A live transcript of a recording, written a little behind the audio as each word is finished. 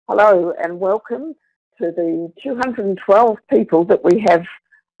Hello and welcome to the 212 people that we have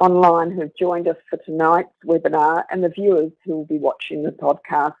online who've joined us for tonight's webinar and the viewers who will be watching the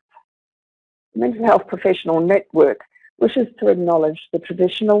podcast. The Mental Health Professional Network wishes to acknowledge the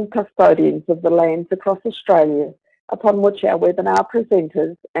traditional custodians of the lands across Australia upon which our webinar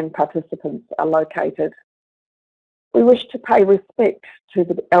presenters and participants are located. We wish to pay respect to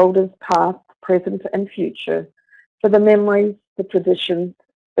the elders past, present and future for the memories, the traditions,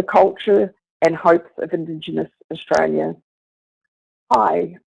 the culture and hopes of Indigenous Australia.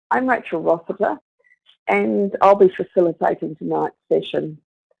 Hi, I'm Rachel Rossiter and I'll be facilitating tonight's session.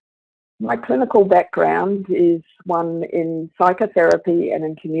 My clinical background is one in psychotherapy and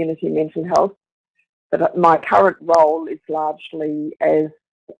in community mental health, but my current role is largely as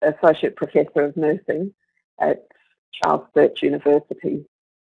Associate Professor of Nursing at Charles Sturt University.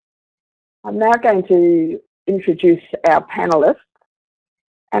 I'm now going to introduce our panellists,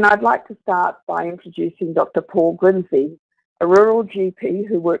 and I'd like to start by introducing Dr. Paul Grimsey, a rural GP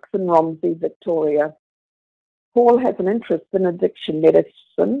who works in Romsey, Victoria. Paul has an interest in addiction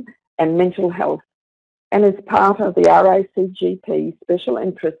medicine and mental health and is part of the RACGP Special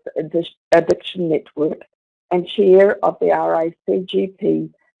Interest Addiction Network and chair of the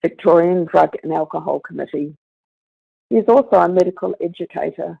RACGP Victorian Drug and Alcohol Committee. He is also a medical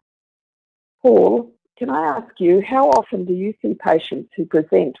educator. Paul, can I ask you, how often do you see patients who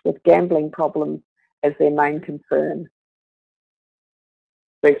present with gambling problems as their main concern?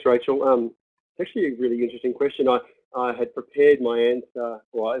 Thanks, Rachel. It's actually a really interesting question. I had prepared my answer,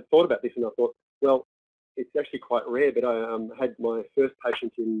 well, I thought about this and I thought, well, it's actually quite rare, but I had my first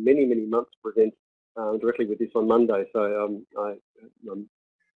patient in many, many months present directly with this on Monday. So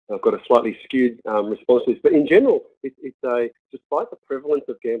I've got a slightly skewed response to this, but in general, despite the prevalence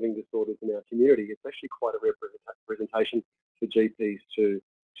of gambling disorders in our community, it's actually quite a rare presentation for GPs to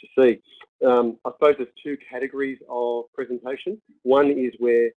see. I suppose there's two categories of presentation. One is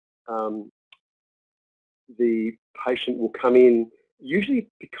where the patient will come in usually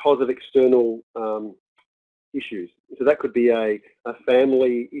because of external issues. So that could be a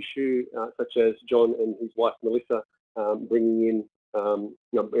family issue, such as John and his wife Melissa bringing in,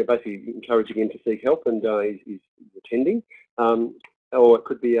 basically encouraging him to seek help, and he's attending. Or it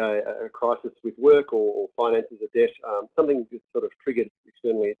could be a crisis with work or finances or debt, something that's sort of triggered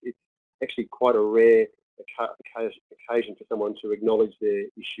externally. It's actually quite a rare occasion for someone to acknowledge their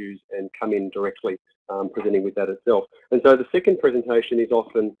issues and come in directly presenting with that itself. And so the second presentation is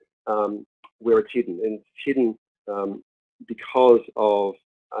often where it's hidden, and it's hidden because of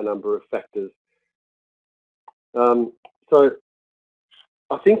a number of factors. So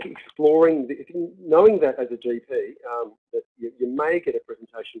I think exploring, knowing that as a GP, that you may get a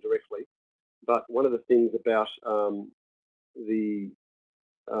presentation directly, but one of the things about the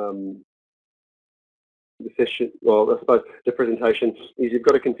session, well, I suppose the presentation is you've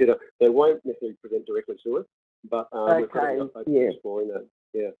got to consider they won't necessarily present directly to us, but we're exploring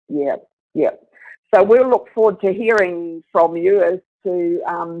that. Yeah. So we'll look forward to hearing from you as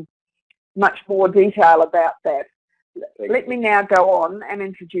to much more detail about that. Let me now go on and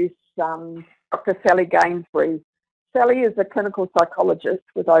introduce Dr. Sally Gainsbury. Sally is a clinical psychologist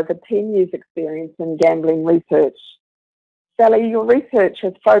with over 10 years' experience in gambling research. Sally, your research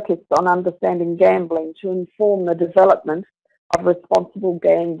has focused on understanding gambling to inform the development of responsible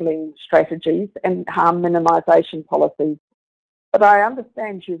gambling strategies and harm minimisation policies. But I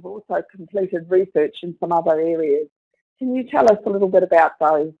understand you've also completed research in some other areas. Can you tell us a little bit about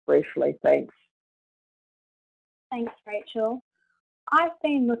those briefly? Thanks. Thanks, Rachel. I've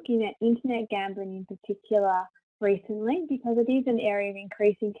been looking at internet gambling in particular recently because it is an area of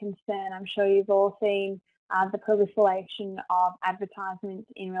increasing concern. I'm sure you've all seen the proliferation of advertisements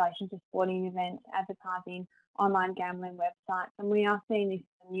in relation to sporting events, advertising online gambling websites, and we are seeing this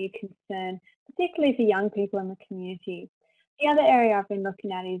as a new concern, particularly for young people in the community. The other area I've been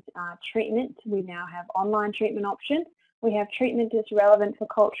looking at is treatment. We now have online treatment options. We have treatment that's relevant for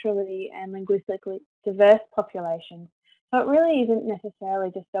culturally and linguistically diverse populations. So it really isn't necessarily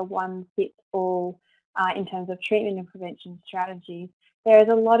just a one-fits-all in terms of treatment and prevention strategies. There is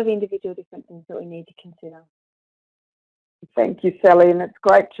a lot of individual differences that we need to consider. Thank you, Sally, and it's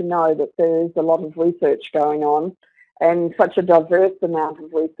great to know that there is a lot of research going on and such a diverse amount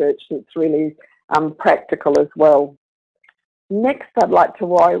of research that's really practical as well. Next, I'd like to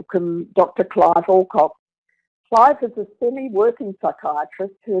welcome Dr. Clive Alcock. Clive is a semi-working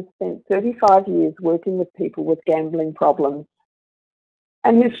psychiatrist who has spent 35 years working with people with gambling problems.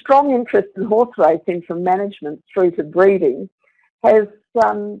 And his strong interest in horse racing from management through to breeding has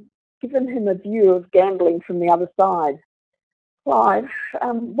given him a view of gambling from the other side. Clive,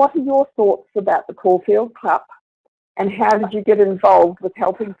 what are your thoughts about the Caulfield Club, and how did you get involved with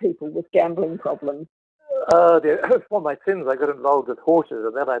helping people with gambling problems? One of my sins, I got involved with horses,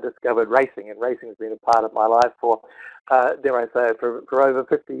 and then I discovered racing, and racing has been a part of my life for, dare I say, for over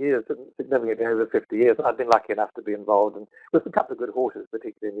 50 years, significantly over 50 years. I've been lucky enough to be involved with a couple of good horses,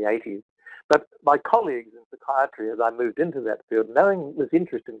 particularly in the 80s. But my colleagues in psychiatry, as I moved into that field, knowing this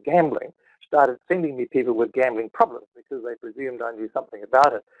interest in gambling, started sending me people with gambling problems because they presumed I knew something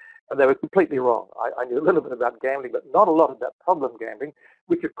about it. And they were completely wrong. I knew a little bit about gambling, but not a lot about problem gambling,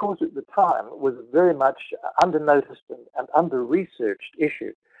 which, of course, at the time was a very much under-noticed and under-researched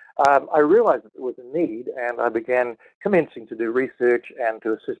issue. I realized that there was a need, and I began commencing to do research and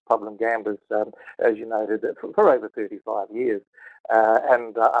to assist problem gamblers, as you noted, for over 35 years.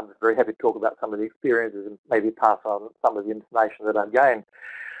 And I'm very happy to talk about some of the experiences and maybe pass on some of the information that I've gained.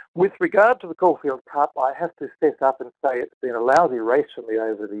 With regard to the Caulfield Cup, I have to fess up and say it's been a lousy race for me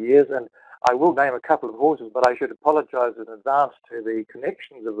over the years, and I will name a couple of horses, but I should apologise in advance to the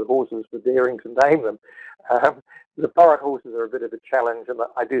connections of the horses for daring to name them. The Forest horses are a bit of a challenge, and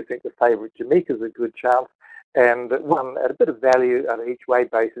I do think the favourite Jamaica's a good chance, and one at a bit of value on an each-way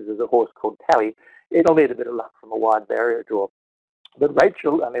basis is a horse called Tally. It'll need a bit of luck from a wide barrier draw. But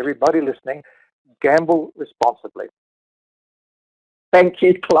Rachel and everybody listening, gamble responsibly. Thank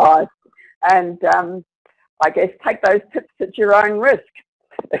you, Clive. And I guess take those tips at your own risk.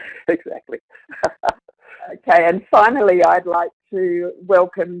 Exactly. Okay, and finally, I'd like to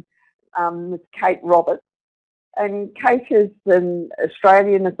welcome Ms. Kate Roberts. And Kate is an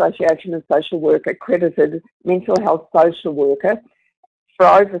Australian Association of Social Work accredited mental health social worker for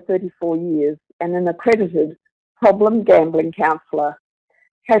over 34 years and an accredited problem gambling counsellor.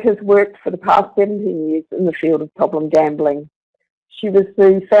 Kate has worked for the past 17 years in the field of problem gambling. She was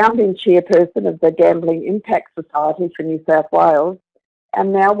the founding chairperson of the Gambling Impact Society for New South Wales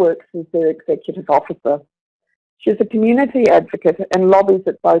and now works as their executive officer. She's a community advocate and lobbies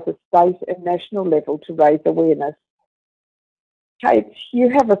at both a state and national level to raise awareness. Kate, you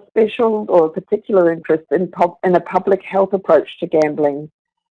have a special or a particular interest in a public health approach to gambling.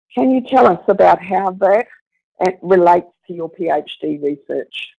 Can you tell us about how that relates to your PhD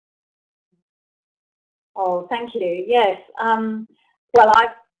research? Oh, thank you. Yes. Well, I've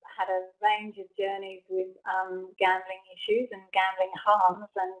had a range of journeys with gambling issues and gambling harms,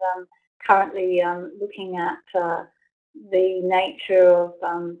 and currently looking at the nature of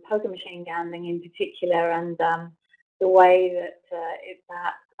poker machine gambling in particular, and the way that it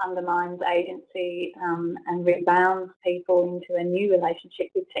perhaps undermines agency and rebounds people into a new relationship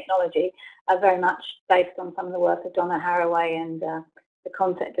with technology, very much based on some of the work of Donna Haraway and the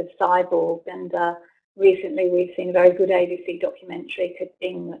concept of cyborg. And recently we've seen a very good ABC documentary,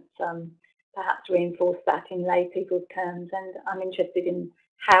 Thing, that's perhaps reinforced that in lay people's terms, and I'm interested in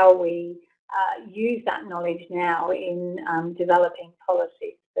how we use that knowledge now in developing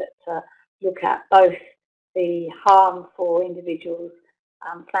policies that look at both the harm for individuals,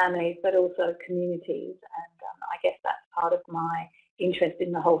 families, but also communities. And I guess that's part of my interest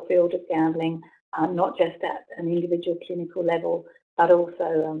in the whole field of gambling, not just at an individual clinical level, but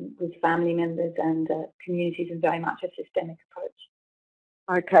also with family members and communities, and very much a systemic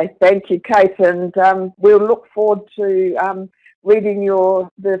approach. Okay, thank you, Kate, and we'll look forward to reading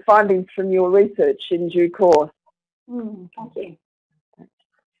the findings from your research in due course. Thank you.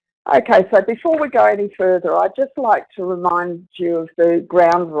 Okay, so before we go any further, I'd just like to remind you of the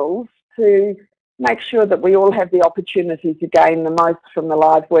ground rules to make sure that we all have the opportunity to gain the most from the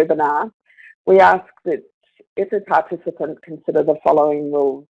live webinar. We ask that every participant consider the following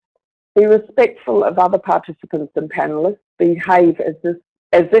rules. Be respectful of other participants and panellists. Behave as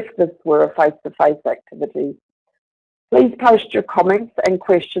if this were a face-to-face activity. Please post your comments and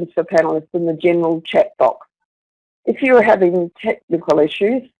questions for panellists in the general chat box. If you are having technical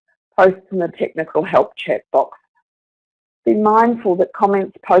issues, post in the technical help chat box. Be mindful that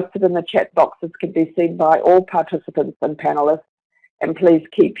comments posted in the chat boxes can be seen by all participants and panellists, and please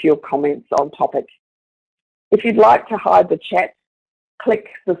keep your comments on topic. If you'd like to hide the chat, click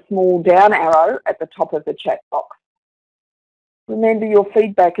the small down arrow at the top of the chat box. Remember, your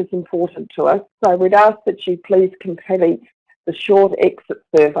feedback is important to us, so we'd ask that you please complete the short exit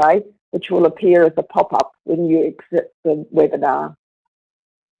survey, which will appear as a pop-up when you exit the webinar.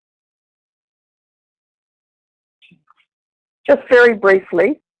 Just very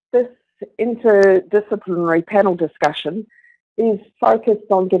briefly, this interdisciplinary panel discussion is focused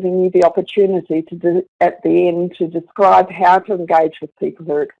on giving you the opportunity to at the end to describe how to engage with people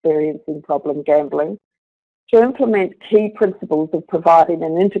who are experiencing problem gambling, to implement key principles of providing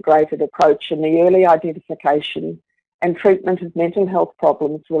an integrated approach in the early identification and treatment of mental health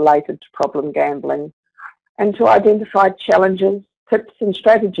problems related to problem gambling, and to identify challenges, tips and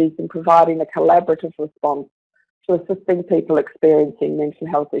strategies in providing a collaborative response to assisting people experiencing mental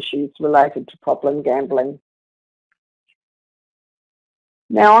health issues related to problem gambling.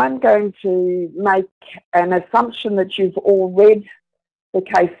 Now I'm going to make an assumption that you've all read the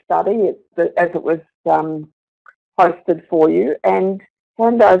case study as it was posted for you, and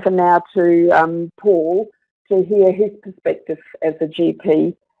hand over now to Paul to hear his perspective as a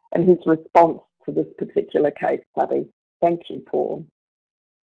GP and his response to this particular case study. Thank you, Paul.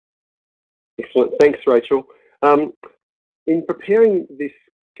 Excellent. Thanks, Rachel. In preparing this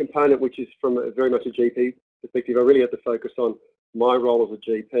component, which is from very much a GP perspective, I really had to focus on my role as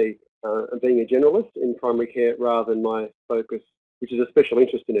a GP and being a generalist in primary care rather than my focus, which is a special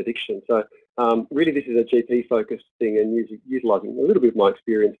interest in addiction. So really this is a GP-focused thing and utilising a little bit of my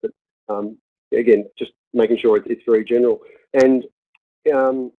experience, but again, just making sure it's very general. And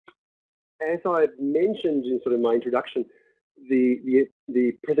as I mentioned in sort of my introduction, the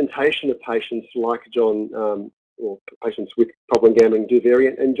presentation of patients like John or patients with problem gambling do vary,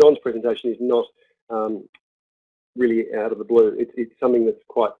 and John's presentation is not really out of the blue. It's something that's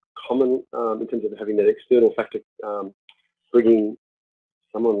quite common in terms of having that external factor bringing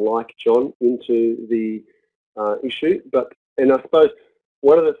someone like John into the issue. And I suppose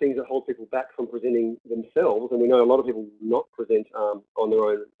one of the things that holds people back from presenting themselves, and we know a lot of people not present on their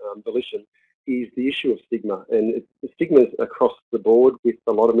own volition, is the issue of stigma. And the stigma is across the board with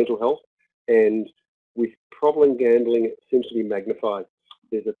a lot of mental health, and with problem gambling it seems to be magnified.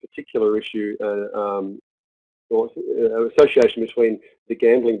 There's a particular issue or association between the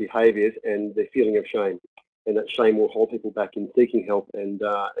gambling behaviours and the feeling of shame, and that shame will hold people back in seeking help, and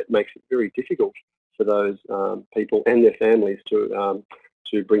it makes it very difficult for those people and their families to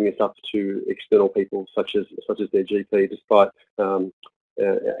bring this up to external people such as their GP, despite our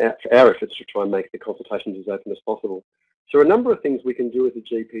efforts to try and make the consultations as open as possible. So a number of things we can do as a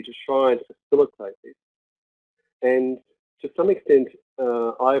GP to try and facilitate this. And to some extent,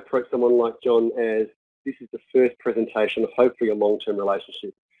 I approach someone like John as this is the first presentation of hopefully a long-term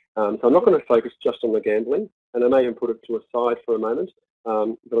relationship. So I'm not going to focus just on the gambling, and I may even put it to a side for a moment, but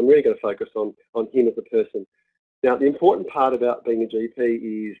I'm really going to focus on him as a person. Now, the important part about being a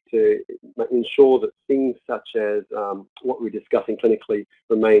GP is to ensure that things such as what we're discussing clinically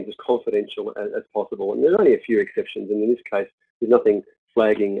remains as confidential as possible. And there's only a few exceptions, and in this case, there's nothing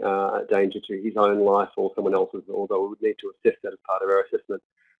flagging danger to his own life or someone else's, although we would need to assess that as part of our assessment.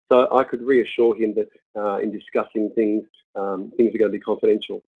 So I could reassure him that in discussing things, things are going to be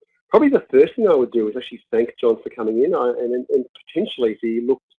confidential. Probably the first thing I would do is actually thank John for coming in, and potentially if he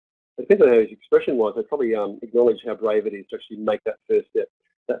looked, it depends on how his expression was, I'd probably acknowledge how brave it is to actually make that first step.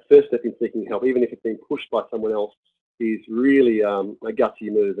 That first step in seeking help, even if it's being pushed by someone else, is really a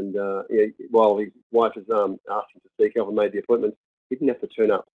gutsy move. And while his wife has asked him to seek help and made the appointment, he didn't have to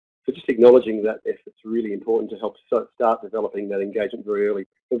turn up. So just acknowledging that effort's really important to help start developing that engagement very early.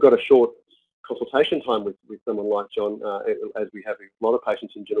 We've got a short consultation time with someone like John, as we have a lot of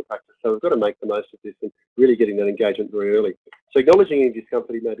patients in general practice. So we've got to make the most of this and really getting that engagement very early. So acknowledging any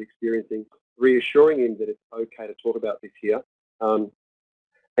discomfort he may be experiencing, reassuring him that it's okay to talk about this here,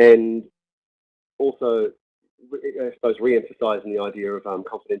 and also, I suppose, re-emphasising the idea of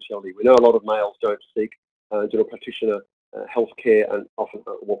confidentiality. We know a lot of males don't seek general practitioner healthcare, and often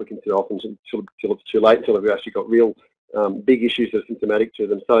what we consider often until it's too late, until they've actually got real big issues that are symptomatic to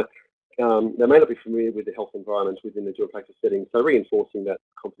them. So they may not be familiar with the health environment within the general practice setting, so reinforcing that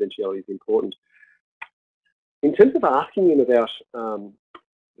confidentiality is important. In terms of asking him about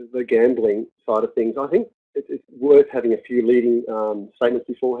the gambling side of things, I think it's worth having a few leading statements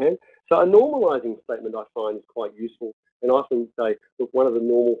beforehand. So a normalising statement I find is quite useful, and I often say, look, one of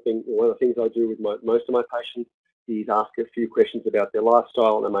the things I do with most of my patients is ask a few questions about their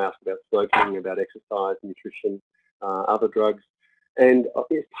lifestyle, and I may ask about smoking, about exercise, nutrition, other drugs. And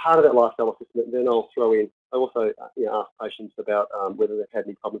as part of that lifestyle assessment, then I'll throw in, I also ask patients about whether they've had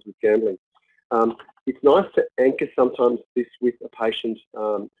any problems with gambling. It's nice to anchor sometimes this with a patient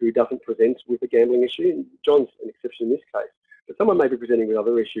who doesn't present with a gambling issue. And John's an exception in this case, but someone may be presenting with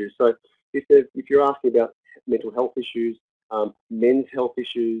other issues. So if you're asking about mental health issues, men's health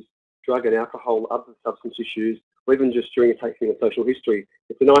issues, drug and alcohol, other substance issues, or even just during taking a social history,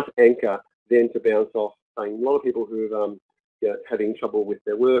 it's a nice anchor then to bounce off, saying a lot of people who have having trouble with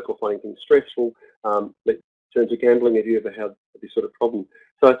their work or finding things stressful, that turn to gambling. Have you ever had this sort of problem?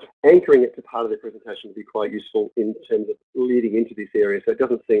 So anchoring it to part of their presentation would be quite useful in terms of leading into this area, so it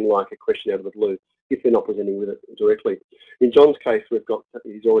doesn't seem like a question out of the blue if they're not presenting with it directly. In John's case,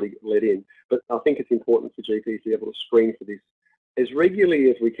 he's already led in, but I think it's important for GPs to be able to screen for this as regularly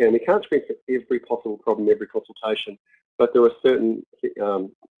as we can. We can't screen for every possible problem, every consultation, but there are certain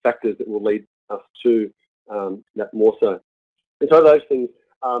factors that will lead us to that more so. And so those things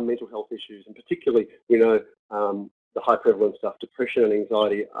are mental health issues, and particularly, we know the high prevalence stuff, depression and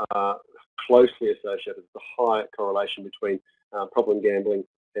anxiety are closely associated with the high correlation between problem gambling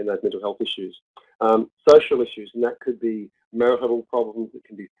and those mental health issues. Social issues, and that could be marital problems, it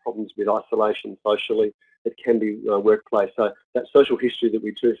can be problems with isolation socially, it can be workplace. So that social history that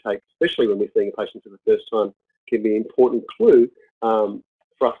we do take, especially when we're seeing a patient for the first time, can be an important clue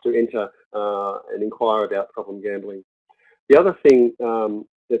for us to enter and inquire about problem gambling. The other thing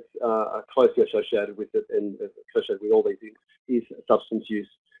that's closely associated with it and associated with all these things is substance use.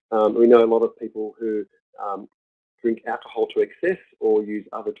 We know a lot of people who drink alcohol to excess or use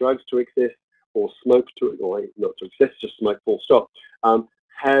other drugs to excess or smoke to, or not to excess, just smoke full stop,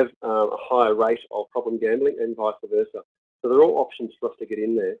 have a higher rate of problem gambling and vice versa. So they're all options for us to get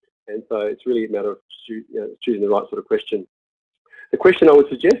in there. And so it's really a matter of choosing the right sort of question. The question I would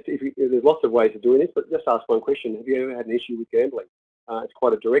suggest, there's lots of ways of doing this, but just ask one question. Have you ever had an issue with gambling? It's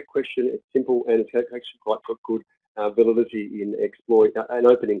quite a direct question, it's simple, and it's actually quite got good validity in an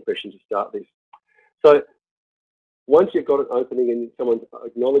opening question to start this. So once you've got an opening and someone's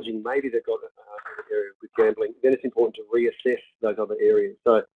acknowledging maybe they've got an area with gambling, then it's important to reassess those other areas.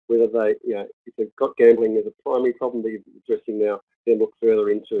 So whether they, if they've got gambling as a primary problem that you're addressing now, then look further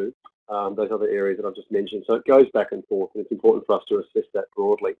into those other areas that I've just mentioned. So it goes back and forth, and it's important for us to assess that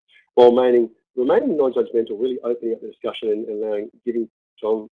broadly, while remaining non-judgmental, really opening up the discussion and giving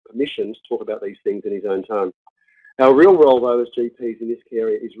John permission to talk about these things in his own time. Our real role, though, as GPs in this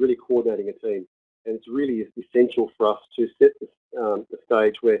area is really coordinating a team, and it's really essential for us to set the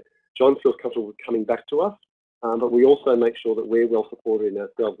stage where John feels comfortable with coming back to us, but we also make sure that we're well supported in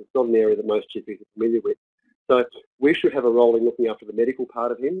ourselves. It's not an area that most GPs are familiar with. So we should have a role in looking after the medical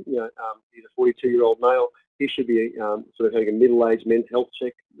part of him. He's a 42-year-old male. He should be sort of having a middle-aged men's health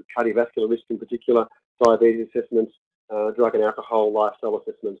check, cardiovascular risk in particular, diabetes assessments, drug and alcohol lifestyle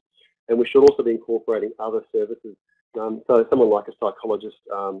assessments. And we should also be incorporating other services. So someone like a psychologist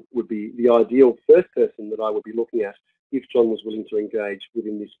would be the ideal first person that I would be looking at if John was willing to engage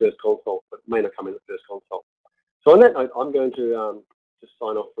within this first consult, but may not come in the first consult. So on that note, I'm going to just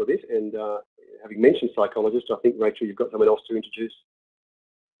sign off for this. And having mentioned psychologist, I think, Rachel, you've got someone else to introduce.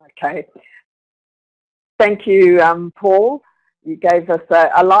 Okay. Thank you, Paul. You gave us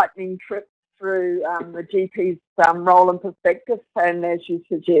a lightning trip through the GP's role and perspective. And as you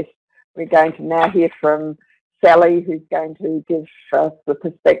suggest, we're going to now hear from Sally, who's going to give us the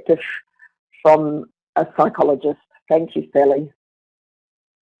perspective from a psychologist. Thank you, Sally.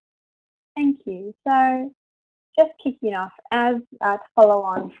 Thank you. So just kicking off, as to follow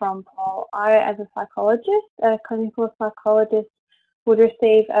on from Paul, I, as a psychologist, a clinical psychologist, would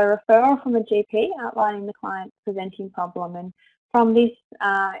receive a referral from a GP outlining the client's presenting problem. And from this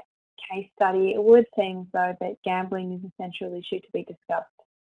case study, it would seem, though, that gambling is a central issue to be discussed.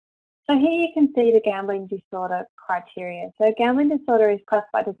 So here you can see the gambling disorder criteria. So gambling disorder is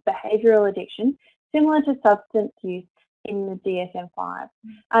classified as behavioural addiction, similar to substance use in the DSM-5.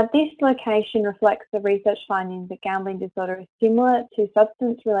 This location reflects the research findings that gambling disorder is similar to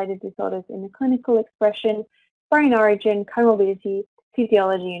substance-related disorders in the clinical expression, brain origin, comorbidity,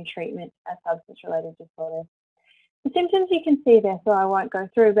 physiology and treatment as substance-related disorders. The symptoms you can see there, so I won't go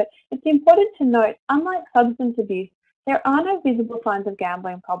through, but it's important to note, unlike substance abuse, there are no visible signs of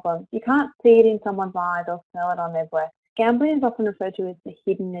gambling problems. You can't see it in someone's eyes or smell it on their breath. Gambling is often referred to as the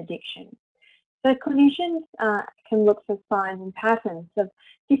hidden addiction. So clinicians can look for signs and patterns of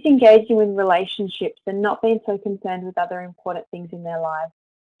disengaging with relationships and not being so concerned with other important things in their lives.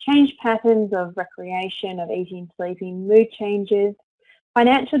 Change patterns of recreation, of eating, sleeping, mood changes,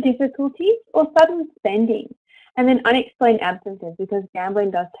 financial difficulties or sudden spending, and then unexplained absences because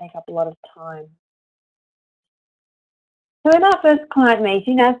gambling does take up a lot of time. So in our first client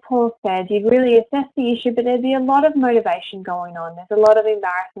meeting, as Paul said, you'd really assess the issue, but there'd be a lot of motivation going on. There's a lot of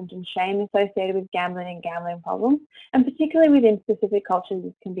embarrassment and shame associated with gambling and gambling problems, and particularly within specific cultures,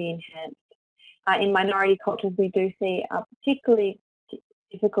 this can be enhanced. In minority cultures, we do see particularly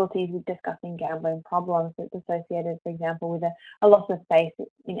difficulties with discussing gambling problems that's associated, for example, with a loss of faith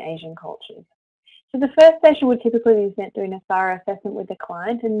in Asian cultures. So the first session would typically be spent doing a thorough assessment with the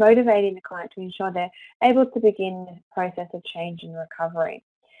client and motivating the client to ensure they're able to begin the process of change and recovery.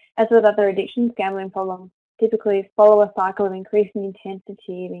 As with other addictions, gambling problems typically follow a cycle of increasing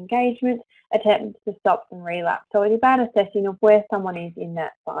intensity of engagement, attempts to stop and relapse. So it's about assessing of where someone is in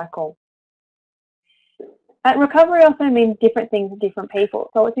that cycle. Recovery also means different things to different people,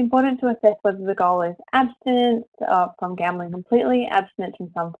 so it's important to assess whether the goal is abstinence from gambling completely, abstinence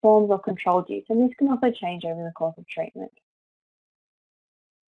from some forms, or controlled use, and this can also change over the course of treatment.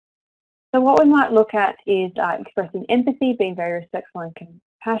 So what we might look at is expressing empathy, being very respectful and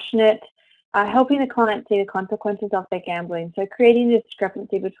compassionate, helping the client see the consequences of their gambling, so creating a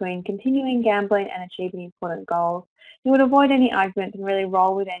discrepancy between continuing gambling and achieving important goals. You would avoid any arguments and really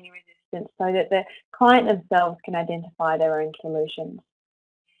roll with any resistance so that the client themselves can identify their own solutions.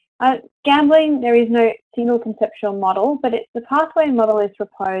 Gambling, there is no single conceptual model, but the pathway model is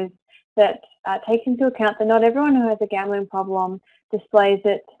proposed that takes into account that not everyone who has a gambling problem displays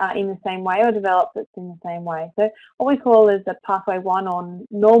it in the same way or develops it in the same way. So what we call is the pathway 1 on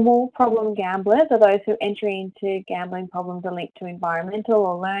normal problem gamblers are those who entry into gambling problems are linked to environmental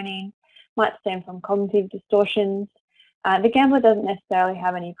or learning, might stem from cognitive distortions. The gambler doesn't necessarily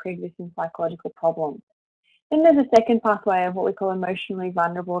have any pre-existing psychological problems. Then there's a second pathway of what we call emotionally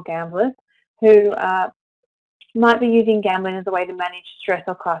vulnerable gamblers who might be using gambling as a way to manage stress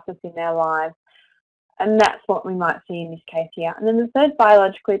or crisis in their lives. And that's what we might see in this case here. And then the third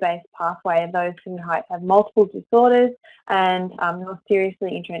biologically based pathway are those who have multiple disorders and more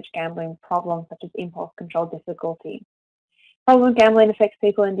seriously entrenched gambling problems such as impulse control difficulty. Problem gambling affects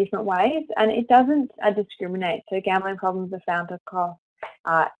people in different ways and it doesn't discriminate. So gambling problems are found across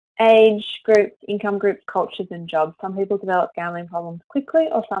age groups, income groups, cultures and jobs. Some people develop gambling problems quickly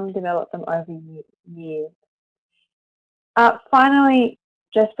or some develop them over years. Finally,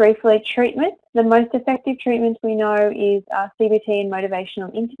 just briefly, treatment. The most effective treatment we know is CBT and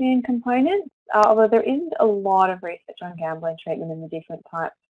motivational interviewing components, although there isn't a lot of research on gambling treatment and the different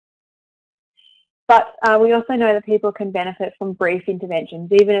types. But we also know that people can benefit from brief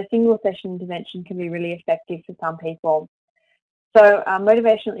interventions. Even a single session intervention can be really effective for some people. So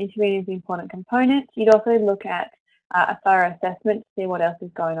motivational interviewing is an important component. You'd also look at a thorough assessment to see what else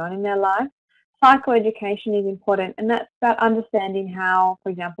is going on in their lives. Psychoeducation is important, and that's about understanding how, for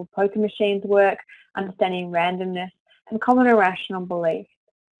example, poker machines work, understanding randomness, and common irrational beliefs.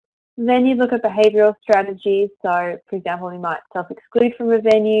 Then you look at behavioural strategies. So, for example, you might self-exclude from a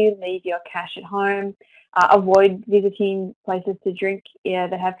venue, leave your cash at home, avoid visiting places to drink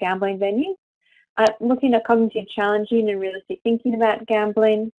that have gambling venues. Looking at cognitive challenging and realistic thinking about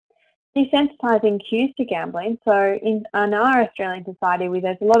gambling. Desensitising cues to gambling. So in our Australian society,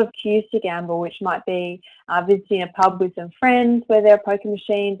 there's a lot of cues to gamble, which might be visiting a pub with some friends where there are poker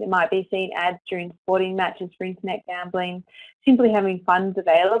machines. It might be seeing ads during sporting matches for internet gambling, simply having funds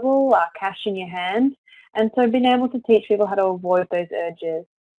available, cash in your hand. And so being able to teach people how to avoid those urges.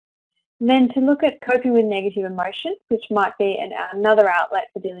 And then to look at coping with negative emotions, which might be another outlet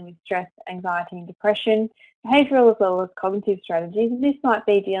for dealing with stress, anxiety and depression, behavioural as well as cognitive strategies. And this might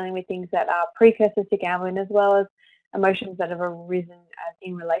be dealing with things that are precursors to gambling as well as emotions that have arisen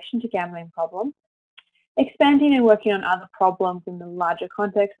in relation to gambling problems. Expanding and working on other problems in the larger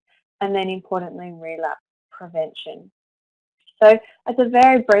context, and then importantly, relapse prevention. So that's a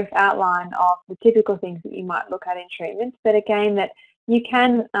very brief outline of the typical things that you might look at in treatments, but again that you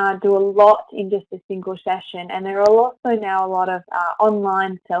can do a lot in just a single session, and there are also now a lot of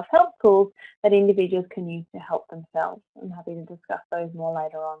online self-help tools that individuals can use to help themselves. I'm happy to discuss those more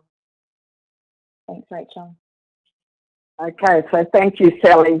later on. Thanks, Rachel. Okay, so thank you,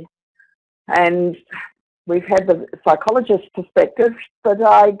 Sally. And we've had the psychologist's perspective, but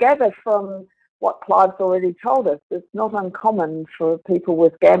I gather from what Clive's already told us, it's not uncommon for people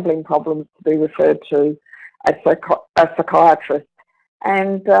with gambling problems to be referred to a psychiatrist.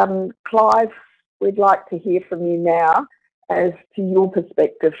 And Clive, we'd like to hear from you now as to your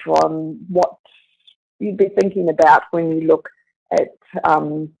perspective on what you'd be thinking about when you look at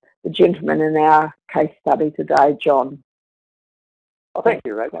the gentleman in our case study today, John. Well, thank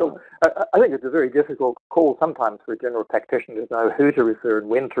you, Rachel. I think it's a very difficult call sometimes for a general practitioner to know who to refer and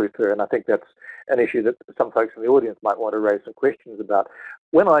when to refer, and I think that's an issue that some folks in the audience might want to raise some questions about.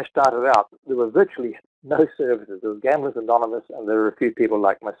 When I started out, there were virtually no services. There was Gamblers Anonymous, and there were a few people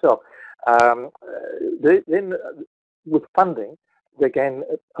like myself. Then, with funding, they gain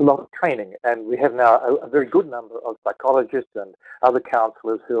a lot of training, and we have now a very good number of psychologists and other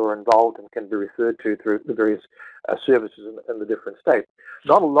counsellors who are involved and can be referred to through the various services in the different states.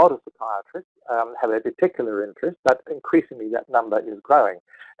 Not a lot of psychiatrists have a particular interest, but increasingly that number is growing.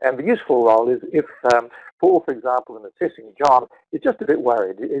 And the useful role is if Paul, for example, in assessing John, is just a bit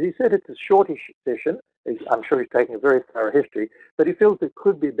worried. He said it's a shortish session. I'm sure he's taking a very thorough history, but he feels there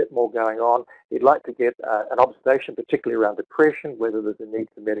could be a bit more going on. He'd like to get an observation, particularly around depression, whether there's a need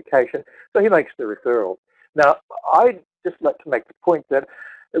for medication. So he makes the referral. Now, I'd just like to make the point that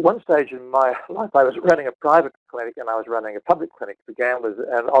At one stage in my life, I was running a private clinic and I was running a public clinic for gamblers,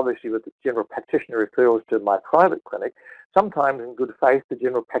 and obviously with the general practitioner referrals to my private clinic, sometimes in good faith, the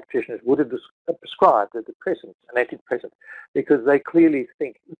general practitioners would have prescribed a depressant, an antidepressant, because they clearly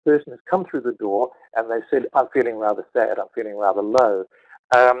think the person has come through the door and they said, I'm feeling rather sad, I'm feeling rather low.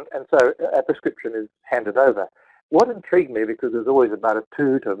 And so a prescription is handed over. What intrigued me, because there's always about a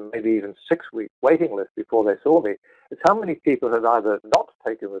 2 to maybe even 6 week waiting list before they saw me, is how many people had either not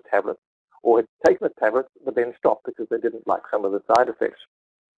taken the tablets or had taken the tablets but then stopped because they didn't like some of the side effects.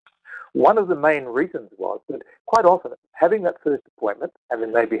 One of the main reasons was that quite often having that first appointment and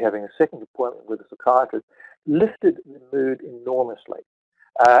then maybe having a second appointment with a psychiatrist lifted the mood enormously.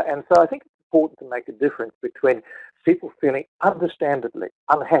 And so I think it's important to make a difference between people feeling understandably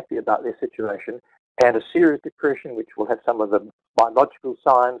unhappy about their situation and a serious depression, which will have some of the biological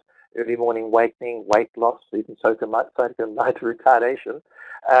signs, early morning awakening, weight loss, even psychomotor retardation,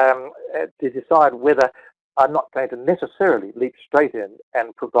 to decide whether I'm not going to necessarily leap straight in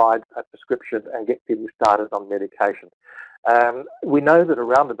and provide a prescription and get people started on medication. We know that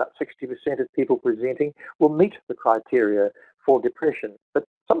around about 60% of people presenting will meet the criteria for depression, but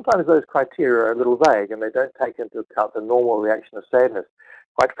sometimes those criteria are a little vague and they don't take into account the normal reaction of sadness.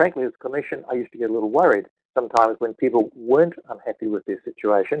 Quite frankly, as a clinician, I used to get a little worried sometimes when people weren't unhappy with their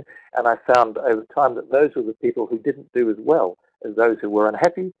situation, and I found over time that those were the people who didn't do as well as those who were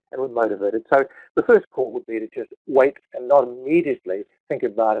unhappy and were motivated. So the first call would be to just wait and not immediately think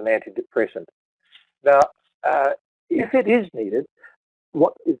about an antidepressant. Now, if it is needed,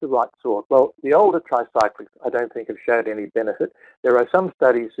 what is the right sort? Well, the older tricyclics I don't think have showed any benefit. There are some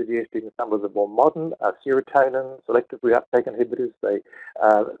studies suggesting some of the more modern serotonin, selective reuptake inhibitors, the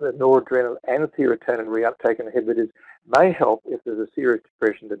noradrenaline and serotonin reuptake inhibitors may help if there's a serious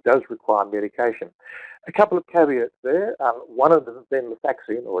depression that does require medication. A couple of caveats there. One of them,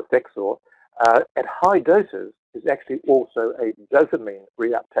 venlafaxine or Effexor, at high doses is actually also a dopamine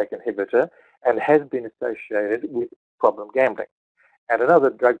reuptake inhibitor and has been associated with problem gambling. And another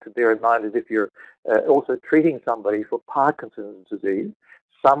drug to bear in mind is if you're also treating somebody for Parkinson's disease,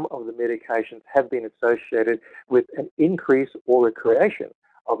 some of the medications have been associated with an increase or a creation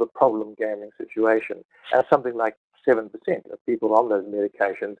of a problem gambling situation. And something like 7% of people on those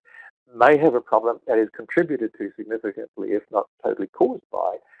medications may have a problem that is contributed to significantly, if not totally caused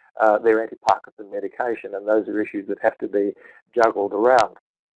by, their anti-Parkinson medication. And those are issues that have to be juggled around.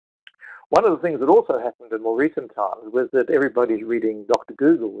 One of the things that also happened in more recent times was that everybody's reading Dr.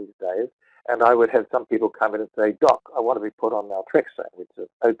 Google these days, and I would have some people come in and say, Doc, I want to be put on naltrexone, which is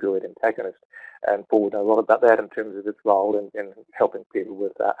an opioid antagonist, and Paul would know a lot about that in terms of its role in helping people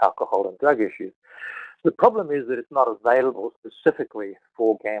with alcohol and drug issues. The problem is that it's not available specifically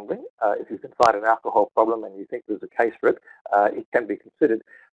for gambling. If you can find an alcohol problem and you think there's a case for it, it can be considered.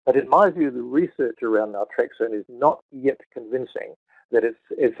 But in my view, the research around naltrexone is not yet convincing that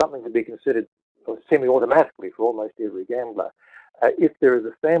it's something to be considered semi-automatically for almost every gambler. If there is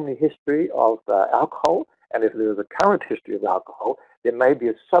a family history of alcohol, and if there is a current history of alcohol, there may be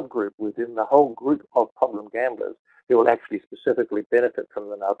a subgroup within the whole group of problem gamblers who will actually specifically benefit from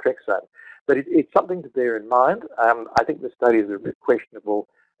the naltrexone. But it's something to bear in mind. I think the studies are a bit questionable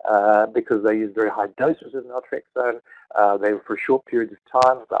because they use very high doses of naltrexone. They were for short periods of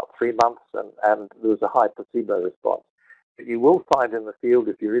time, about 3 months, and there was a high placebo response. But you will find in the field,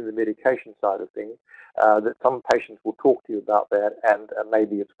 if you're in the medication side of things, that some patients will talk to you about that, and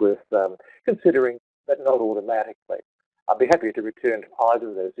maybe it's worth considering, but not automatically. I'd be happy to return to either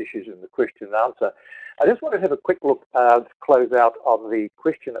of those issues in the question and answer. I just want to have a quick look to close out on the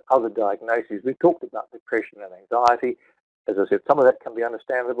question of other diagnoses. We've talked about depression and anxiety. As I said, some of that can be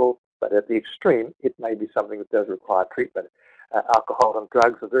understandable, but at the extreme, it may be something that does require treatment. Alcohol and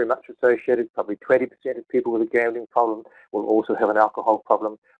drugs are very much associated. Probably 20% of people with a gambling problem will also have an alcohol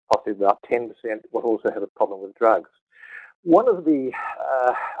problem. Possibly about 10% will also have a problem with drugs. One of the,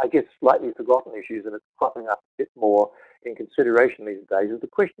 I guess, slightly forgotten issues, and it's cropping up a bit more in consideration these days, is the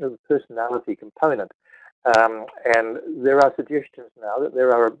question of the personality component. And there are suggestions now that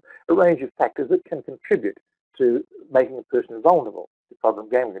there are a range of factors that can contribute to making a person vulnerable to problem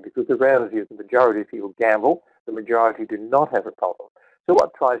gambling, because the reality is the majority of people gamble, the majority do not have a problem. So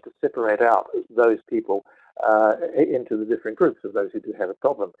what tries to separate out those people into the different groups of those who do have a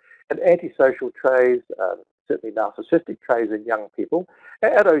problem? And antisocial traits, certainly narcissistic traits in young people,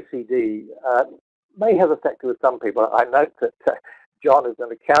 and OCD may have a factor with some people. I note that John is an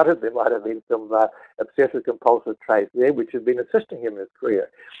accountant. There might have been some obsessive-compulsive traits there which have been assisting him in his career.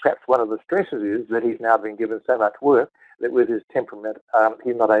 Perhaps one of the stresses is that he's now been given so much work that with his temperament,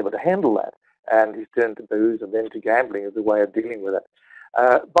 he's not able to handle that. And he's turned to booze and then to gambling as a way of dealing with it.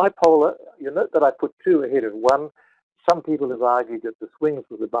 Bipolar, you note that I put 2 ahead of 1. Some people have argued that the swings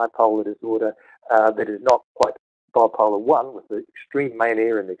with the bipolar disorder that is not quite bipolar 1, with the extreme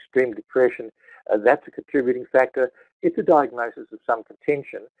mania and extreme depression, that's a contributing factor. It's a diagnosis of some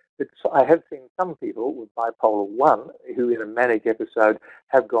contention. But I have seen some people with bipolar 1 who in a manic episode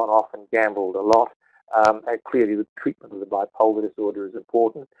have gone off and gambled a lot. And clearly the treatment of the bipolar disorder is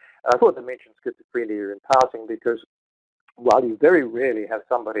important. I thought to mention schizophrenia in passing because while you very rarely have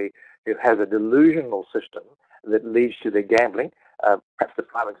somebody who has a delusional system that leads to their gambling, perhaps the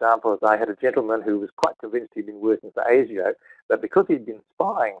prime example is I had a gentleman who was quite convinced he'd been working for ASIO, but because he'd been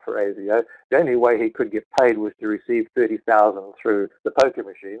spying for ASIO, the only way he could get paid was to receive $30,000 through the poker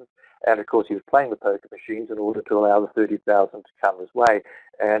machines. And of course, he was playing the poker machines in order to allow the $30,000 to come his way,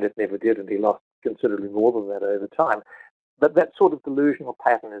 and it never did, and he lost considerably more than that over time. But that sort of delusional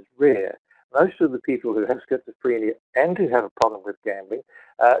pattern is rare. Most of the people who have schizophrenia and who have a problem with gambling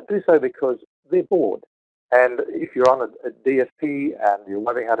do so because they're bored. And if you're on a DSP and you're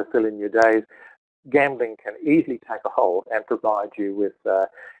wondering how to fill in your days, gambling can easily take a hold and provide you with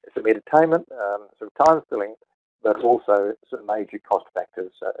some entertainment, some time filling, but also some major cost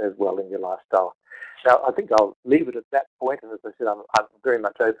factors as well in your lifestyle. Now, I think I'll leave it at that point, and as I said, I'm very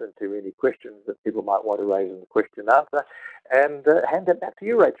much open to any questions that people might want to raise in the question and answer, and hand it back to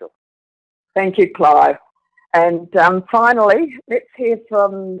you, Rachel. Thank you, Clive. And finally, let's hear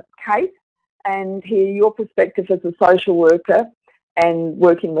from Kate and hear your perspective as a social worker and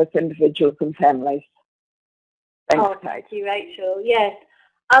working with individuals and families. Thanks, Kate. Thank you, Rachel. Yes.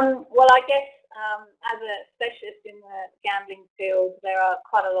 Well, I guess as a specialist in the gambling field, there are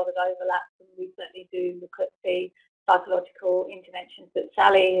quite a lot of overlaps, and we certainly do look at the psychological interventions that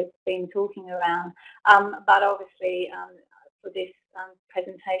Sally has been talking around. But obviously, for this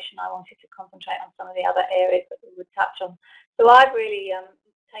presentation, I wanted to concentrate on some of the other areas that we would touch on. So I've really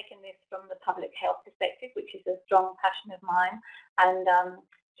taken this from the public health perspective, which is a strong passion of mine, and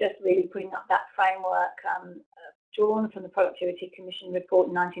just really putting up that framework drawn from the Productivity Commission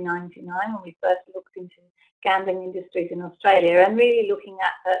report in 1999 when we first looked into gambling industries in Australia, and really looking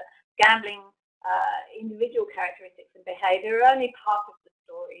at the gambling individual characteristics and behaviour are only part of the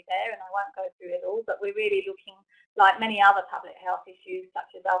story there, and I won't go through it all, but we're really looking, like many other public health issues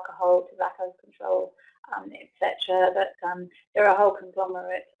such as alcohol, tobacco control, etc., that there are whole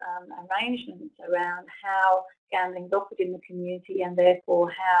conglomerate arrangements around how gambling is offered in the community, and therefore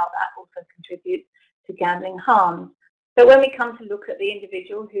how that also contributes to gambling harm. So when we come to look at the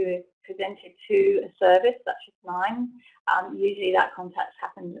individual who is presented to a service such as mine, usually that contact's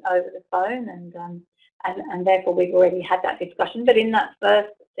happened over the phone, and therefore we've already had that discussion. But in that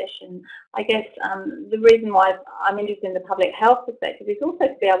first session, I guess the reason why I'm interested in the public health perspective is also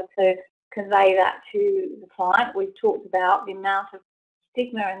to be able to convey that to the client. We've talked about the amount of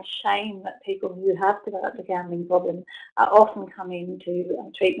stigma and shame that people who have developed a gambling problem often come into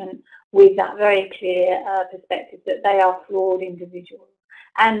treatment with that very clear perspective that they are flawed individuals.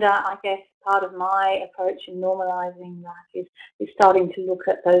 And I guess part of my approach in normalising that is starting to look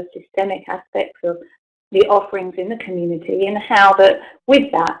at those systemic aspects of the offerings in the community, and how that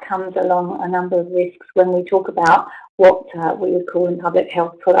with that comes along a number of risks when we talk about what we would call in public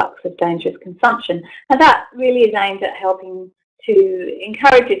health products of dangerous consumption. And that really is aimed at helping to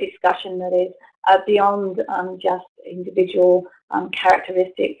encourage a discussion that is beyond just individual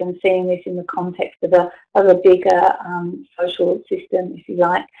characteristics, and seeing this in the context of a bigger social system, if you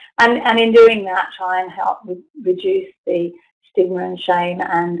like. And in doing that, try and help reduce the stigma and shame,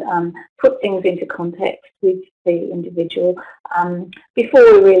 and put things into context with the individual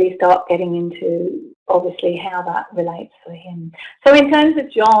before we really start getting into obviously how that relates for him. So in terms of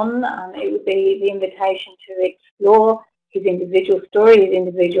John, it would be the invitation to explore his individual story, his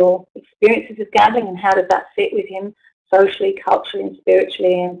individual experiences of gambling, and how does that fit with him socially, culturally and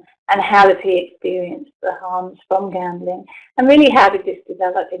spiritually, and how does he experience the harms from gambling, and really how did this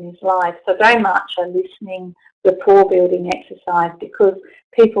develop in his life. So very much a listening, rapport building exercise, because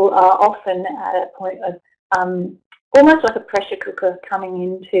people are often at a point of almost like a pressure cooker coming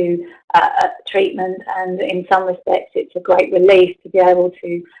into treatment, and in some respects it's a great relief to be able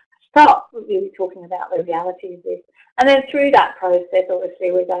to start really talking about the reality of this. And then through that process,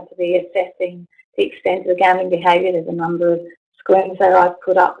 obviously, we're going to be assessing the extent of the gambling behaviour. There's a number of screens that I've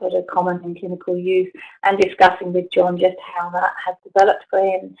put up that are common in clinical use, and discussing with John just how that has developed for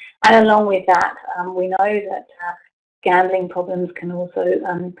him. And along with that, we know that gambling problems can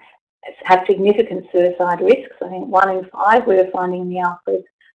also have significant suicide risks. I think 1 in 5 we're finding the alphas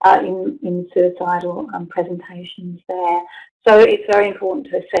in suicidal presentations there. So it's very important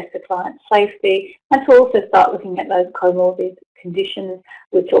to assess the client's safety, and to also start looking at those comorbid conditions.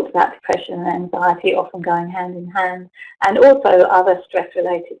 We talked about depression and anxiety often going hand in hand, and also other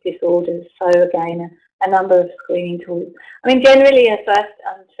stress-related disorders. So again, a number of screening tools. I mean, generally a first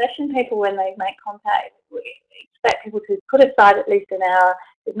session, people, when they make contact, we expect people to put aside at least an hour,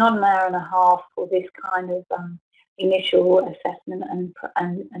 if not an hour and a half, for this kind of initial assessment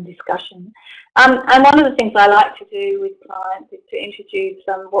and discussion. And one of the things I like to do with clients is to introduce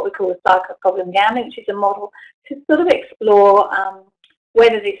what we call a psycho-problem gambling, which is a model to sort of explore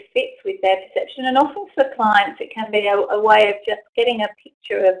whether this fits with their perception. And often for clients, it can be a way of just getting a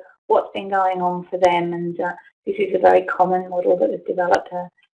picture of what's been going on for them. And this is a very common model that was developed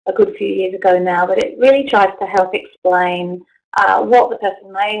a good few years ago now, but it really tries to help explain what the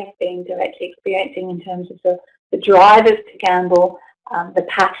person may have been directly experiencing in terms of the drivers to gamble, the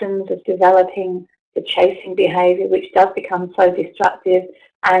patterns of developing the chasing behaviour, which does become so destructive,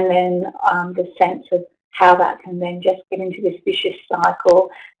 and then the sense of how that can then just get into this vicious cycle,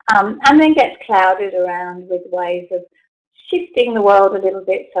 and then gets clouded around with ways of shifting the world a little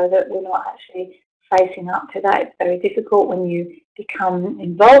bit so that we're not actually facing up to that. It's very difficult when you become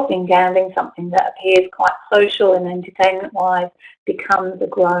involved in gambling. Something that appears quite social and entertainment-wise becomes a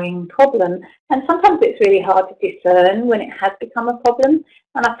growing problem. And sometimes it's really hard to discern when it has become a problem.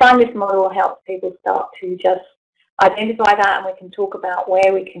 And I find this model helps people start to just identify that, and we can talk about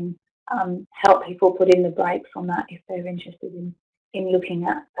where we can help people put in the brakes on that if they're interested in looking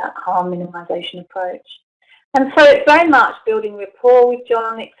at that harm minimisation approach. And so it's very much building rapport with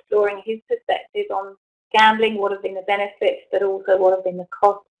John, exploring his perspective on gambling, what have been the benefits, but also what have been the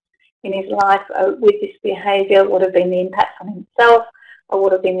costs in his life with this behaviour, what have been the impacts on himself, or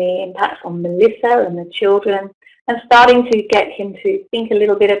what have been the impacts on Melissa and the children, and starting to get him to think a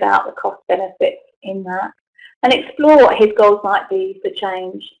little bit about the cost benefits in that, and explore what his goals might be for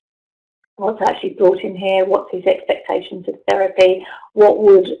change. What's actually brought him here, what's his expectations of therapy, what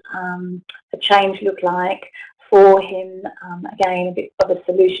would a change look like for him. Again, a bit of a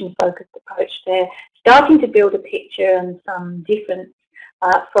solution-focused approach there, starting to build a picture and some difference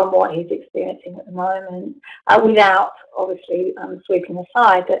from what he's experiencing at the moment, without obviously sweeping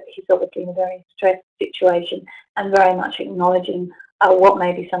aside that he's obviously in a very stressed situation, and very much acknowledging what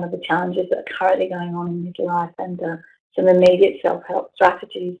may be some of the challenges that are currently going on in his life, and some immediate self-help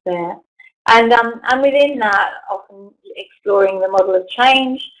strategies there. And within that, often exploring the model of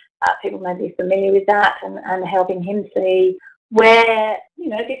change, people may be familiar with that, and helping him see where,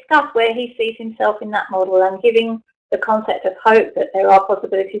 discuss where he sees himself in that model, and giving the concept of hope that there are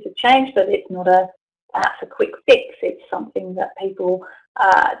possibilities of change, but it's not perhaps a quick fix. It's something that people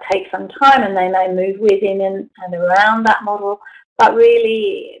take some time, and they may move within and around that model. But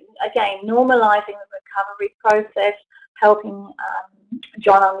really, again, normalising the recovery process, helping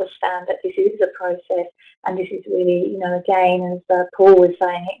John understand that this is a process, and this is really, again, as Paul was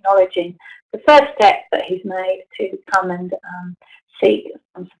saying, acknowledging the first step that he's made to come and seek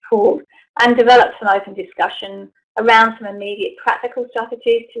some support, and develop some open discussion around some immediate practical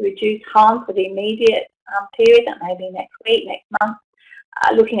strategies to reduce harm for the immediate period. That may be next week, next month,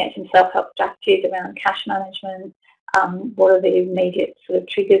 looking at some self-help strategies around cash management, what are the immediate sort of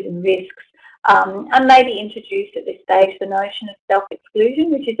triggers and risks, and maybe introduce at this stage the notion of self-exclusion,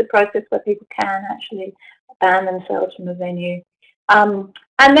 which is a process where people can actually ban themselves from a venue.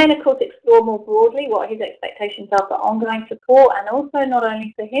 And then, of course, explore more broadly what his expectations are for ongoing support, and also not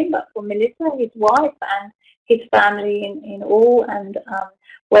only for him, but for Melissa, his wife, and his family in all, and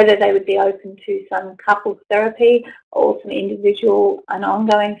whether they would be open to some couples therapy or some individual and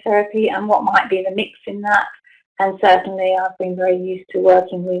ongoing therapy, and what might be the mix in that. And certainly I've been very used to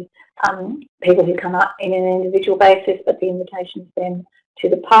working with people who come up in an individual basis, but the invitation's then to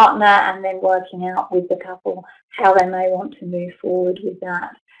the partner, and then working out with the couple how they may want to move forward with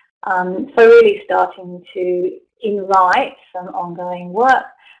that. So really starting to invite some ongoing work,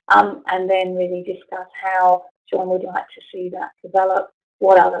 and then really discuss how John would like to see that develop,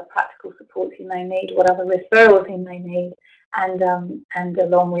 what other practical supports he may need, what other referrals he may need, and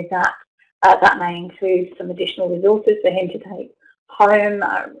along with that, that may include some additional resources for him to take home.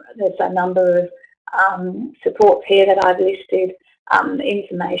 There's a number of supports here that I've listed,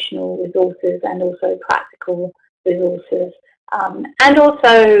 informational resources and also practical resources, and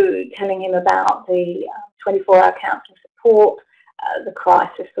also telling him about the 24-hour counselling support, the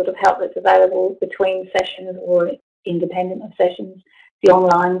crisis sort of help that's available between sessions or independent of sessions, the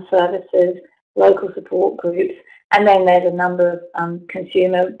online services, local support groups, and then there's a number of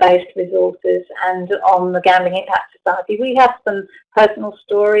consumer-based resources. And on the Gambling Impact Society, we have some personal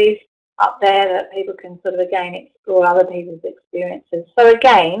stories up there that people can sort of, again, explore other people's experiences. So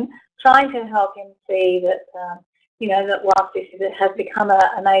again, trying to help him see that you know, that whilst this has become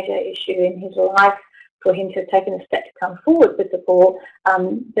a major issue in his life, for him to have taken a step to come forward with support,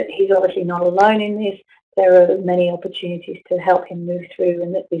 that he's obviously not alone in this. There are many opportunities to help him move through,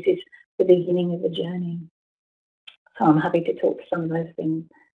 and that this is the beginning of the journey. So I'm happy to talk to some of those things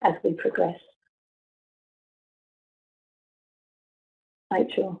as we progress.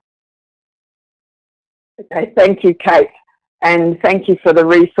 Rachel. Okay, thank you, Kate, and thank you for the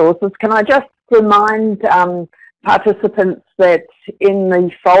resources. Can I just remind participants that in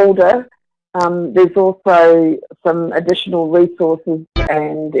the folder there's also some additional resources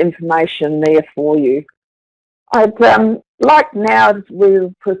and information there for you. I'd like now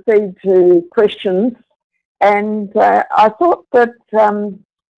to proceed to questions, and I thought that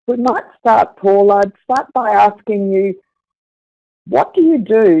we might start, Paul. I'd start by asking you, what do you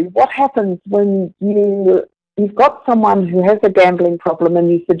do? What happens when you've got someone who has a gambling problem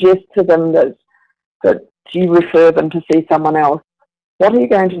and you suggest to them that you refer them to see someone else? What are you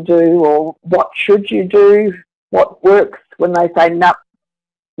going to do, or what should you do? What works when they say, no,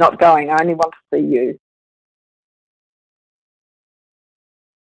 not going, I only want to see you?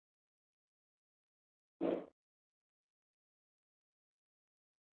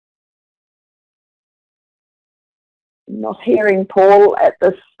 Not hearing Paul at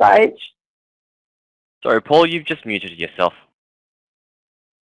this stage. Sorry, Paul, you've just muted yourself.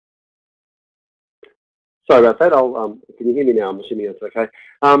 Sorry about that. Can you hear me now? I'm assuming that's okay.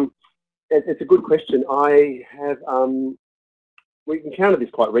 It's a good question. I have, we encounter this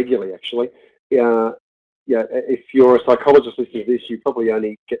quite regularly, actually. Yeah, if you're a psychologist listening to this, you probably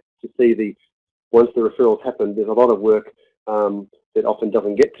only get to see once the referrals happen. There's a lot of work that often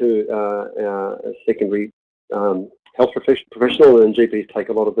doesn't get to a secondary health professional, and GPs take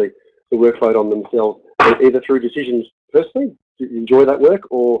a lot of the workload on themselves, either through decisions personally to enjoy that work,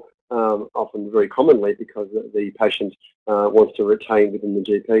 or often very commonly because the patient wants to retain within the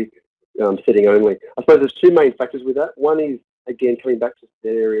GP setting only. I suppose there's two main factors with that. One is, again, coming back to the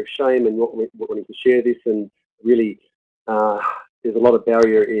area of shame and not wanting to share this, and really there's a lot of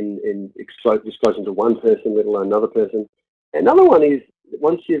barrier in disclosing to one person, let alone another person. Another one is,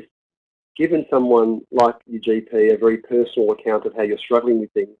 once you've given someone like your GP a very personal account of how you're struggling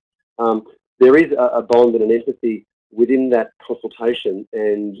with things, there is a bond and an empathy within that consultation,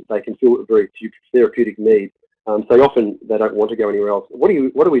 and they can feel a very therapeutic need. So often they don't want to go anywhere else. What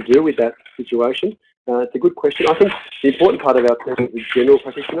do we do with that situation? It's a good question. I think the important part of our team is general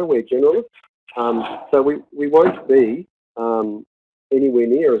practitioner. We're generalists, so we won't be anywhere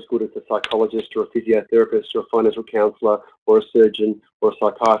near as good as a psychologist or a physiotherapist or a financial counsellor or a surgeon or a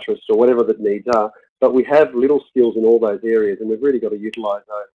psychiatrist or whatever the needs are. But we have little skills in all those areas, and we've really got to utilise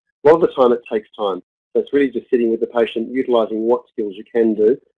those. A lot of the time it takes time. So it's really just sitting with the patient, utilising what skills you can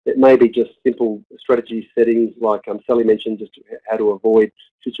do. It may be just simple strategy settings, like Sally mentioned, just how to avoid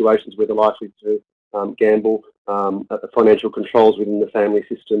situations where they're likely to gamble, the financial controls within the family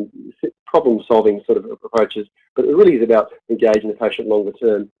system, problem-solving sort of approaches. But it really is about engaging the patient longer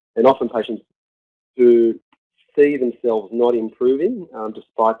term. And often patients who see themselves not improving,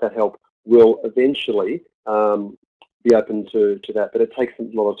 despite that help, will eventually be open to that, but it takes a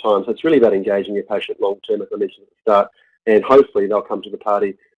lot of time. So it's really about engaging your patient long term, as I mentioned at the start, and hopefully they'll come to the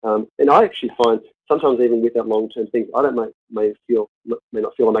party. And I actually find sometimes even with that long term thing, I may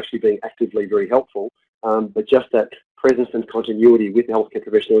not feel I'm actually being actively very helpful, but just that presence and continuity with the healthcare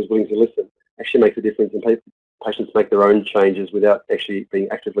professional who's willing to listen actually makes a difference, and patients make their own changes without actually being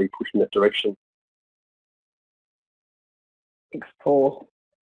actively pushed in that direction. Thanks, Paul.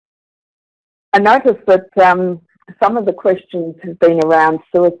 I noticed that some of the questions have been around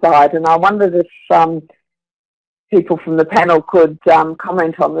suicide, and I wondered if people from the panel could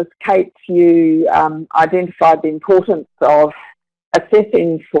comment on this. Kate, you identified the importance of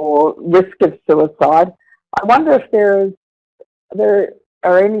assessing for risk of suicide. I wonder if there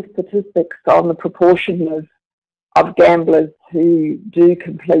are any statistics on the proportion of gamblers who do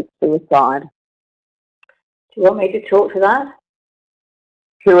complete suicide. Do you want me to talk to that?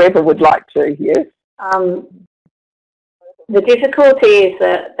 Whoever would like to, yes. The difficulty is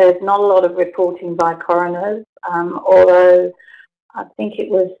that there's not a lot of reporting by coroners, although I think it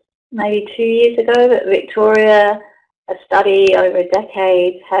was maybe 2 years ago that Victoria, a study over a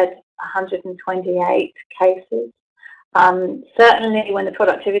decade, had 128 cases. Certainly when the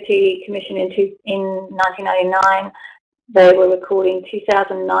Productivity Commission in 1999, they were recording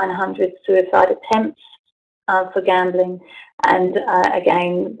 2,900 suicide attempts for gambling, and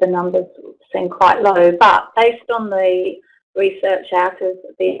again the numbers seem quite low, but based on the research out of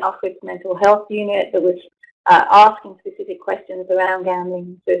the Alfred's Mental Health Unit that was asking specific questions around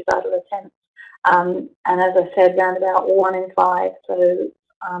gambling and suicidal attempts, And as I said, around about 1 in 5, so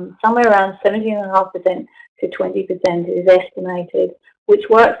somewhere around 17.5% to 20% is estimated, which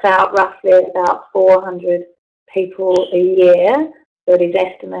works out roughly about 400 people a year that is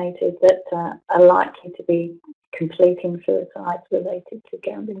estimated that are likely to be completing suicides related to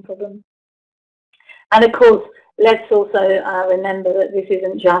gambling problems. And of course, let's also remember that this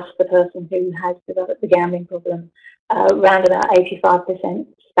isn't just the person who has developed the gambling problem. Around about 85%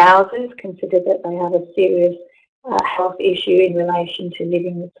 spouses consider that they have a serious health issue in relation to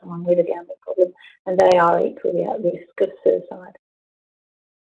living with someone with a gambling problem, and they are equally at risk of suicide.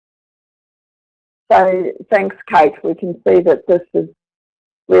 So thanks, Kate. We can see that this is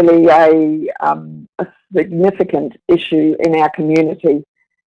really a significant issue in our community.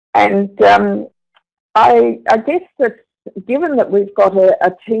 And I guess that given that we've got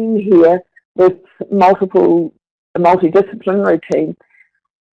a team here with a multidisciplinary team,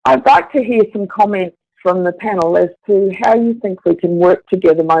 I'd like to hear some comments from the panel as to how you think we can work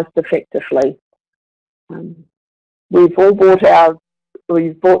together most effectively. We've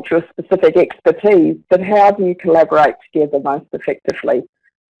brought your specific expertise, but how do you collaborate together most effectively?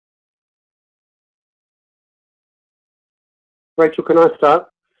 Rachel, can I start?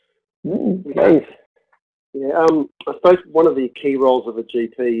 Please. Yeah, I suppose one of the key roles of a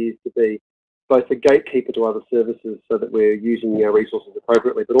GP is to be both the gatekeeper to other services so that we're using our resources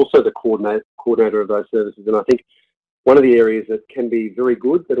appropriately, but also the coordinator of those services. And I think one of the areas that can be very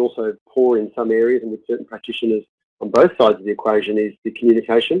good, but also poor in some areas and with certain practitioners on both sides of the equation, is the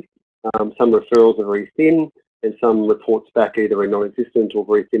communication. Some referrals are very thin and some reports back either are non-existent or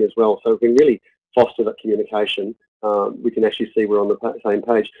very thin as well. So if we can really foster that communication, we can actually see we're on the same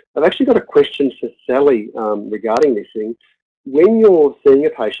page. I've actually got a question for Sally regarding this thing. When you're seeing a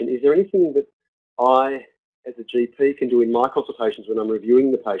patient, is there anything that I, as a GP, can do in my consultations when I'm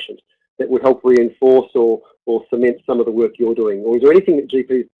reviewing the patient that would help reinforce or cement some of the work you're doing? Or is there anything that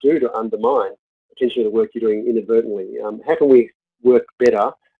GPs do to undermine potentially the work you're doing inadvertently? How can we work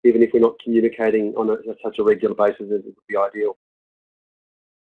better, even if we're not communicating on such a regular basis as it would be ideal?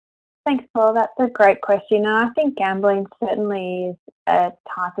 Thanks, Paul. That's a great question. And I think gambling certainly is a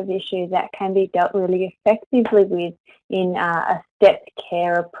type of issue that can be dealt really effectively with in a stepped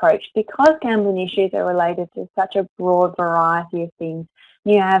care approach, because gambling issues are related to such a broad variety of things.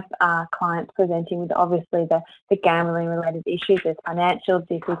 You have clients presenting with obviously the gambling related issues. There's financial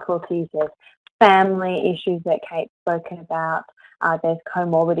difficulties, there's family issues that Kate's spoken about, there's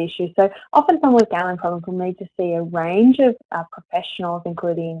comorbid issues. So often someone with gambling problems will need to see a range of professionals,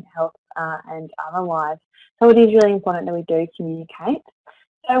 including health and otherwise. So it is really important that we do communicate.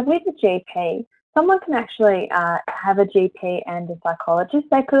 So with a GP, someone can actually have a GP and a psychologist.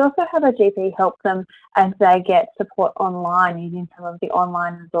 They could also have a GP help them as they get support online using some of the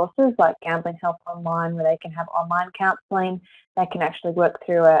online resources like Gambling Help Online, where they can have online counselling. They can actually work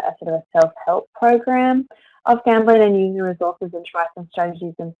through a sort of a self-help program of gambling and use the resources and try some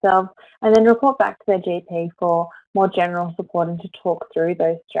strategies themselves, and then report back to their GP for more general support and to talk through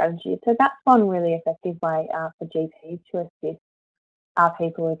those strategies. So that's one really effective way for GPs to assist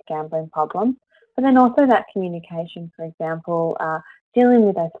people with gambling problems. But then also that communication, for example, dealing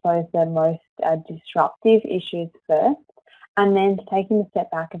with, I suppose, the most disruptive issues first, and then taking a step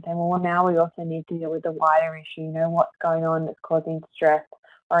back and saying, well, now we also need to deal with the wider issue, you know, what's going on that's causing stress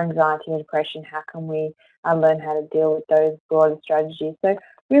or anxiety or depression. How can we learn how to deal with those broader strategies? So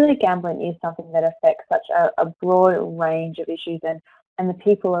really gambling is something that affects such a broad range of issues and the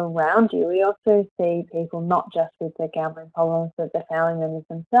people around you. We also see people not just with the gambling problems, but the family members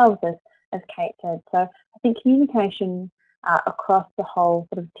themselves, as Kate said. So I think communication across the whole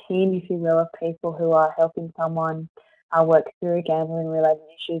sort of team, if you will, of people who are helping someone work through gambling-related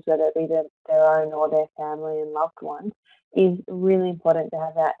issues, whether it be their own or their family and loved ones, is really important to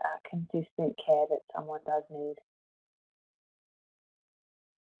have that consistent care that someone does need.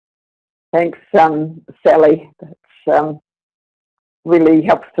 Thanks, Sally. That's really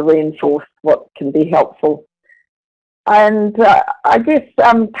helps to reinforce what can be helpful. And I guess,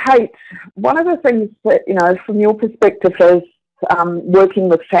 Kate, one of the things that, you know, from your perspective is working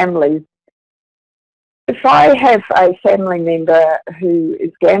with families, if I have a family member who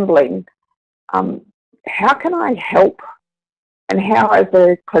is gambling, how can I help, and how as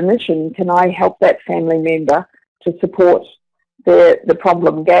a clinician can I help that family member to support the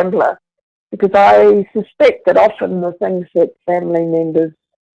problem gambler? Because I suspect that often the things that family members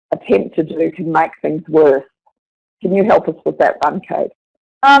attempt to do can make things worse. Can you help us with that one, Kate?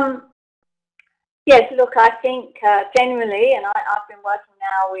 Yes, look, I think generally, and I've been working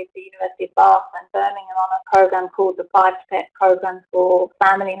now with the University of Bath and Birmingham on a program called the 5-Step Program for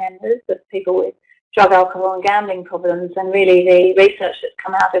family members of people with drug, alcohol and gambling problems. And really the research that's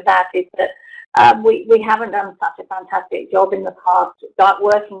come out of that is that we haven't done such a fantastic job in the past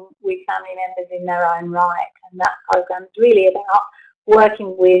working with family members in their own right. And that program is really about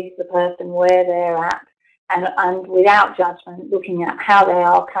working with the person where they're at, and without judgment, looking at how they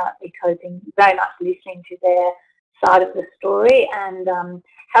are currently coping, very much listening to their side of the story and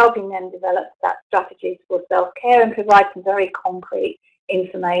helping them develop that strategies for self-care and provide some very concrete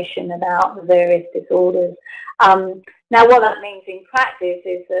information about the various disorders. Now, what that means in practice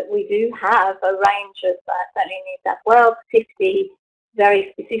is that we do have a range of, certainly in New South Wales, 50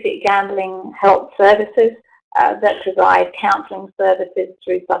 very specific gambling help services that provide counselling services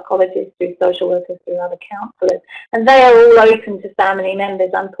through psychologists, through social workers, through other counsellors. And they are all open to family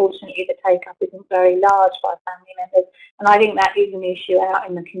members. Unfortunately, the take-up isn't very large by family members. And I think that is an issue out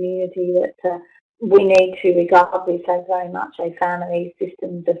in the community that we need to regard this as very much a family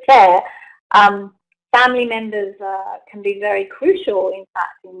systems affair. Family members can be very crucial, in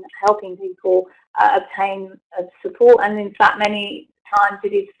fact, in helping people obtain support. And in fact, many times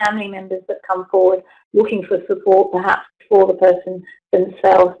it is family members that come forward looking for support, perhaps before the person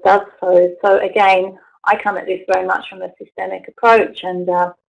themselves does so. So again, I come at this very much from a systemic approach, and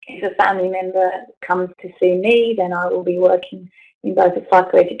if a family member comes to see me, then I will be working in both a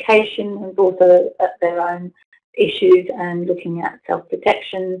psychoeducation and also at their own issues and looking at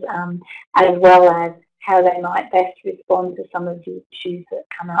self-protections, as well as how they might best respond to some of the issues that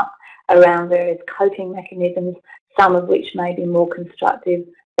come up around various coping mechanisms, some of which may be more constructive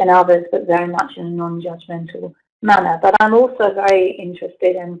than others, but very much in a non-judgmental manner. But I'm also very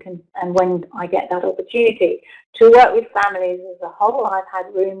interested, and when I get that opportunity, to work with families as a whole. I've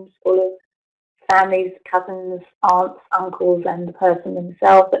had rooms full of families, cousins, aunts, uncles, and the person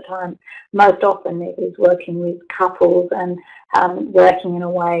themselves at times. Most often it is working with couples and working in a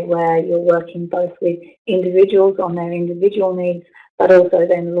way where you're working both with individuals on their individual needs, but also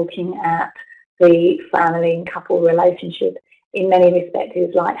then looking at the family and couple relationship in many respects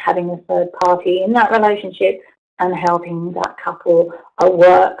is like having a third party in that relationship and helping that couple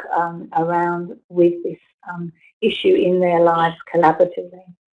work around with this issue in their lives collaboratively.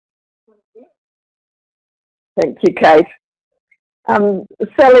 Thank you, Kate.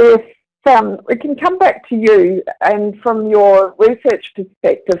 Sally, if we can come back to you, and from your research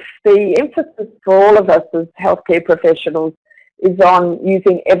perspective, the emphasis for all of us as healthcare professionals is on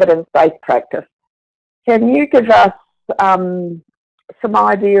using evidence-based practice. Can you give us some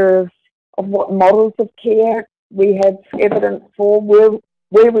idea of what models of care we have evidence for,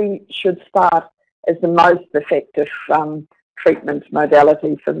 where we should start as the most effective treatment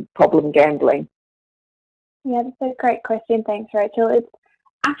modality for problem gambling? Yeah, that's a great question. Thanks, Rachel. It's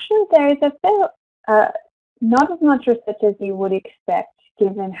actually, there is a fair, not as much research as you would expect,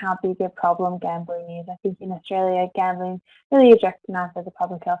 given how big a problem gambling is. I think in Australia, gambling really is recognised as a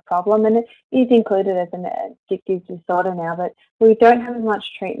public health problem, and it is included as an addictive disorder now, but we don't have as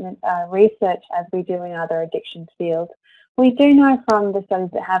much treatment research as we do in other addictions fields. We do know from the studies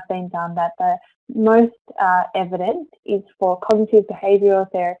that have been done that the most evidence is for cognitive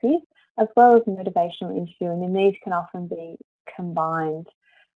behavioural therapies, as well as motivational interviewing, and these can often be combined.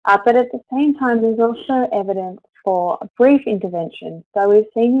 But at the same time, there's also evidence for brief interventions. So we've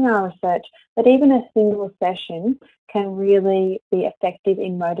seen in our research that even a single session can really be effective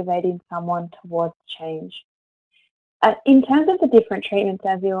in motivating someone towards change. In terms of the different treatments,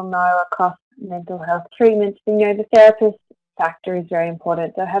 as you'll know, across mental health treatments, the therapist factor is very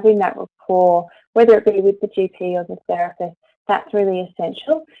important. So having that rapport, whether it be with the GP or the therapist, that's really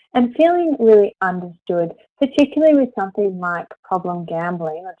essential, and feeling really understood, particularly with something like problem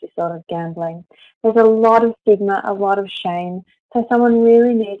gambling or disordered gambling. There's a lot of stigma, a lot of shame, so someone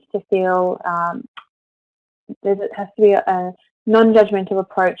really needs to feel it has to be a non-judgmental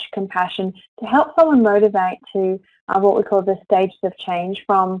approach, compassion, to help someone motivate to what we call the stages of change,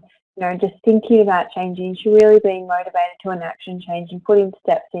 from just thinking about changing to really being motivated to an action change and putting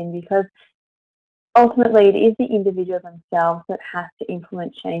steps in, because ultimately, it is the individual themselves that has to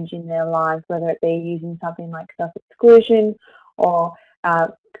implement change in their lives, whether it be using something like self-exclusion or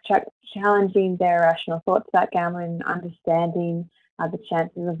challenging their irrational thoughts about gambling and understanding the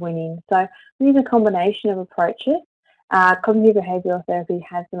chances of winning. So we use a combination of approaches. Cognitive behavioural therapy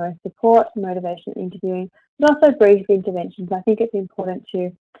has the most support, motivation, interviewing, but also brief interventions. I think it's important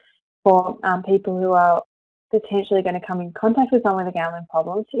for people who are potentially going to come in contact with someone with a gambling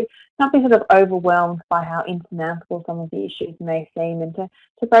problem, to not be sort of overwhelmed by how insurmountable some of the issues may seem, and to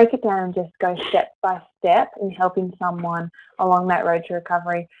break it down and just go step by step in helping someone along that road to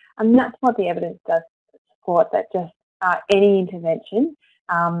recovery. And that's what the evidence does support, that just any intervention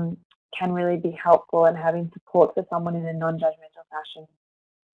can really be helpful in having support for someone in a non-judgmental fashion.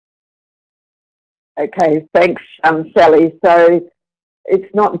 Okay, thanks, Sally. So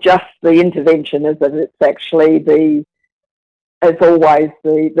it's not just the intervention, is it? It's actually as always,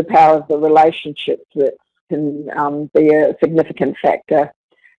 the power of the relationships that can be a significant factor.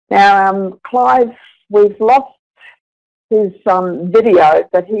 Now, Clive, we've lost his video,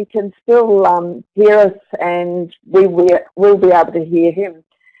 but he can still hear us, and we will be able to hear him.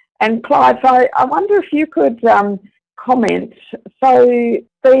 And Clive, I wonder if you could comment. So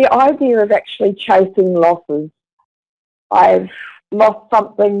the idea of actually chasing losses, I've lost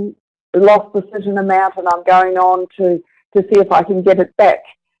something, lost a certain amount, and I'm going on to see if I can get it back.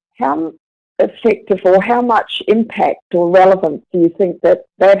 How effective or how much impact or relevance do you think that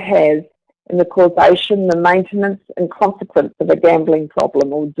has in the causation, the maintenance and consequence of a gambling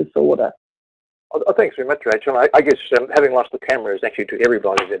problem or disorder? Oh, thanks very much, Rachel. I guess having lost the camera is actually to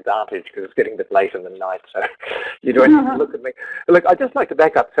everybody's advantage, because it's getting a bit late in the night, so you don't have to look at me. Look, I'd just like to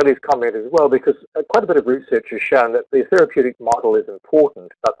back up Sally's comment as well, because quite a bit of research has shown that the therapeutic model is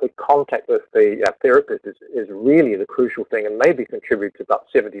important, but the contact with the therapist is really the crucial thing, and maybe contributes about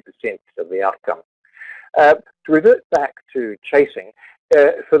 70% of the outcome. To revert back to chasing,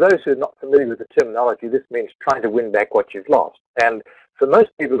 for those who are not familiar with the terminology, this means trying to win back what you've lost. And for most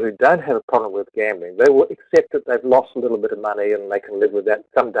people who don't have a problem with gambling, they will accept that they've lost a little bit of money and they can live with that.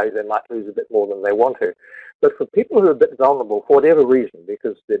 Some days they might lose a bit more than they want to. But for people who are a bit vulnerable, for whatever reason,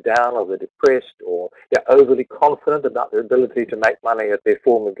 because they're down or they're depressed or they're overly confident about their ability to make money at their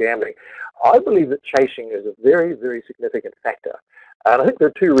form of gambling, I believe that chasing is a very, very significant factor. And I think there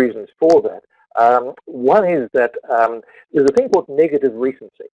are two reasons for that. One is that there's a thing called negative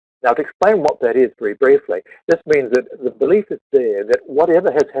recency. Now, to explain what that is very briefly, this means that the belief is there that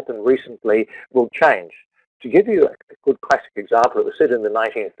whatever has happened recently will change. To give you a good classic example, it was said in the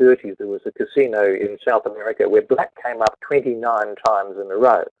 1930s there was a casino in South America where black came up 29 times in a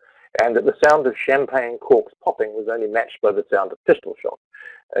row, and that the sound of champagne corks popping was only matched by the sound of pistol shots.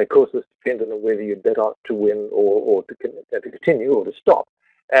 Of course, this depended on whether you'd bet on to win or to continue or to stop.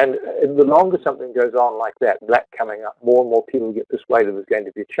 And the longer something goes on like that, black coming up, more and more people get persuaded there's going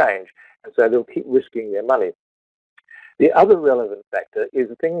to be a change, and so they'll keep risking their money. The other relevant factor is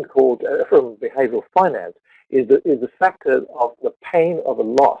a thing called, from behavioral finance, is the factor of the pain of a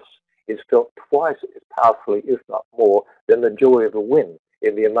loss is felt twice as powerfully, if not more, than the joy of a win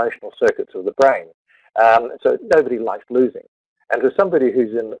in the emotional circuits of the brain. So nobody likes losing. And for somebody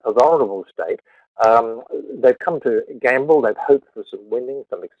who's in a vulnerable state, they've come to gamble, they've hoped for some winning,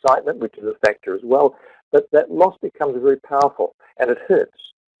 some excitement, which is a factor as well, but that loss becomes very powerful and it hurts.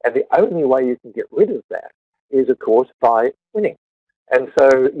 And the only way you can get rid of that is, of course, by winning. And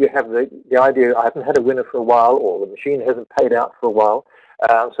so you have the idea, I haven't had a winner for a while, or the machine hasn't paid out for a while,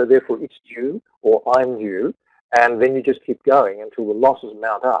 so therefore it's due, or I'm due, and then you just keep going until the losses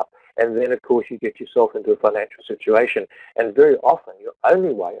mount up. And then, of course, you get yourself into a financial situation. And very often, your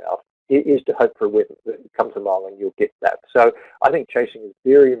only way out is to hope for a win that comes along and you'll get that. So I think chasing is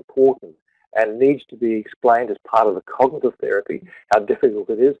very important and needs to be explained as part of the cognitive therapy, how difficult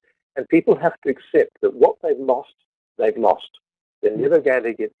it is. And people have to accept that what they've lost, they've lost. They're never going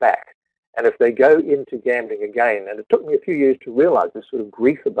to get back. And if they go into gambling again, and it took me a few years to realize this sort of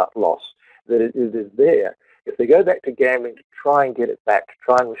grief about loss, that it is there. If they go back to gambling to try and get it back, to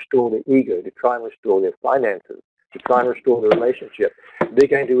try and restore their ego, to try and restore their finances, to try and restore the relationship, they're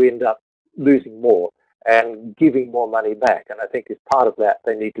going to end up losing more and giving more money back. And I think as part of that,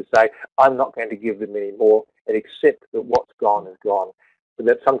 they need to say, I'm not going to give them any more, and accept that what's gone is gone. But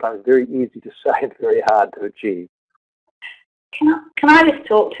that's sometimes very easy to say and very hard to achieve. Can I just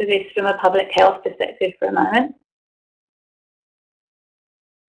talk to this from a public health perspective for a moment?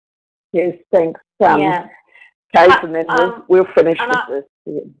 Yes, thanks. Yeah. Kate, and then we'll finish with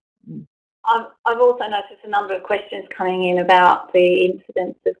this. I've also noticed a number of questions coming in about the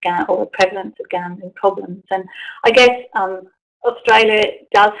incidence of or the prevalence of gambling problems, and I guess Australia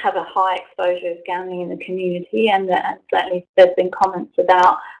does have a high exposure of gambling in the community, and certainly there's been comments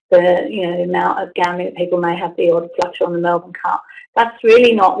about the amount of gambling that people may have the odd fluctuate on the Melbourne Cup. That's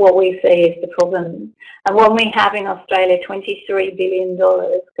really not what we see as the problem. And when we have in Australia $23 billion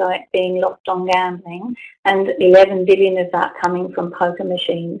being lost on gambling, and 11 billion of that coming from poker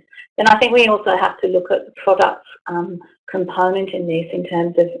machines, then I think we also have to look at the products component in this in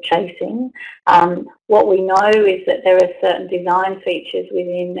terms of chasing. What we know is that there are certain design features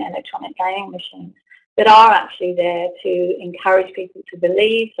within electronic gaming machines that are actually there to encourage people to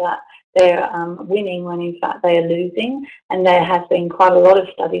believe that they're winning when in fact they are losing, and there has been quite a lot of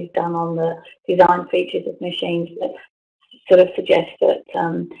studies done on the design features of machines that sort of suggest that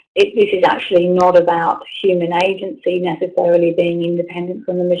this is actually not about human agency necessarily being independent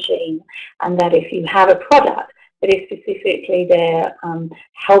from the machine, and that if you have a product that is specifically there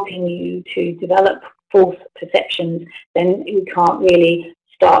helping you to develop false perceptions, then we can't really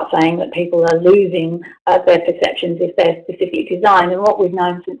start saying that people are losing their perceptions if they're specific design. And what we've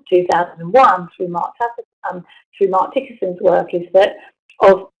known since 2001 through Mark Dickerson's work is that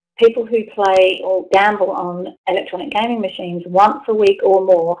of people who play or gamble on electronic gaming machines once a week or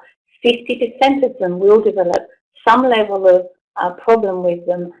more, 50% of them will develop some level of problem with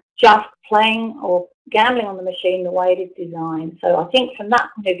them just playing or gambling on the machine the way it is designed. So I think from that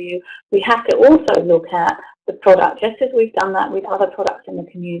point of view, we have to also look at the product, just as we've done that with other products in the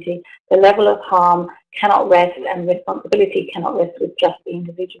community. The level of harm cannot rest, and responsibility cannot rest with just the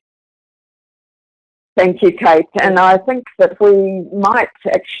individual. Thank you, Kate. And I think that we might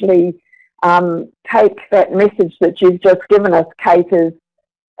actually take that message that you've just given us, Kate,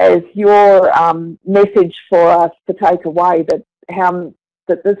 as your message for us to take away,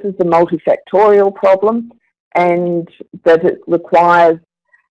 that this is a multifactorial problem and that it requires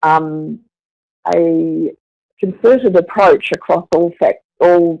a concerted approach across all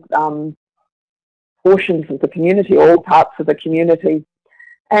portions of the community, all parts of the community.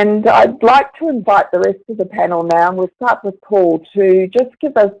 And I'd like to invite the rest of the panel now, and we'll start with Paul, to just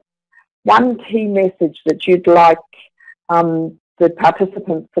give us one key message that you'd like the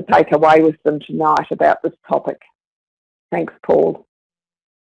participants to take away with them tonight about this topic. Thanks, Paul.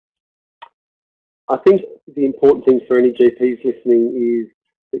 I think the important thing for any GPs listening is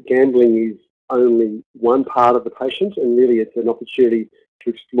that gambling is only one part of the patient, and really it's an opportunity to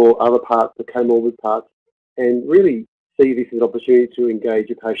explore other parts, the comorbid parts, and really see this as an opportunity to engage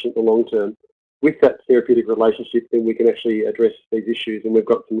your patient in the long term. With that therapeutic relationship, then we can actually address these issues, and we've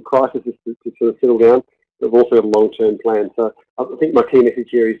got some crises to sort of settle down, but we've also got a long-term plan. So I think my key message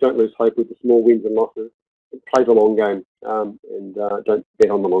here is don't lose hope with the small wins and losses. Play the long game, and don't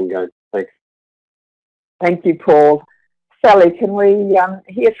bet on the long game. Thanks. Thank you, Paul. Sally, can we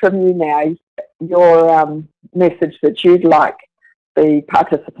hear from you now, your message that you'd like the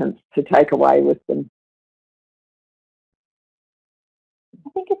participants to take away with them? I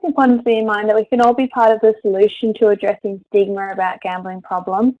think it's important to bear in mind that we can all be part of the solution to addressing stigma about gambling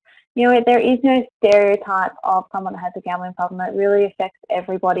problems. You know, there is no stereotype of someone that has a gambling problem. It really affects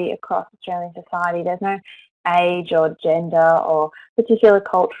everybody across Australian society. There's no age or gender or particular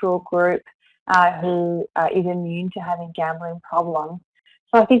cultural group who is immune to having gambling problems.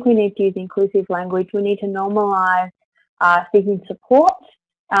 So I think we need to use inclusive language. We need to normalise seeking support,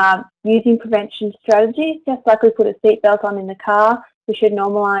 using prevention strategies, just like we put a seatbelt on in the car. We should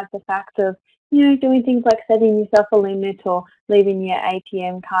normalise the fact of, you know, doing things like setting yourself a limit or leaving your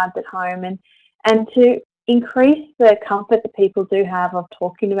ATM cards at home, and to increase the comfort that people do have of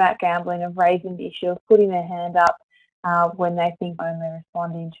talking about gambling, of raising the issue, of putting their hand up when they think only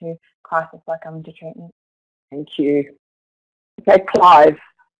responding to crisis like under treatment. Thank you. Okay, Clive,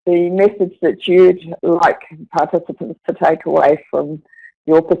 the message that you'd like participants to take away from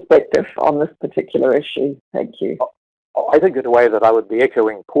your perspective on this particular issue. Thank you. I think in a way that I would be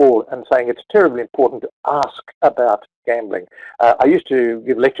echoing Paul and saying it's terribly important to ask about gambling. I used to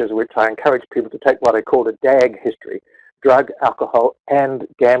give lectures in which I encourage people to take what I call a DAG history, drug, alcohol and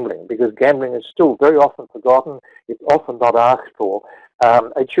gambling, because gambling is still very often forgotten. It's often not asked for.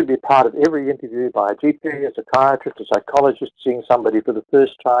 It should be part of every interview by a GP, a psychiatrist, a psychologist, seeing somebody for the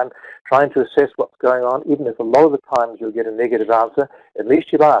first time, trying to assess what's going on. Even if a lot of the times you'll get a negative answer, at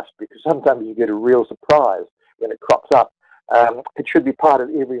least you've asked, because sometimes you get a real surprise when it crops up. It should be part of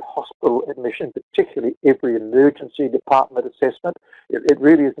every hospital admission, particularly every emergency department assessment. It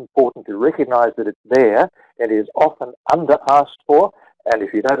really is important to recognise that it's there and is often under-asked for, and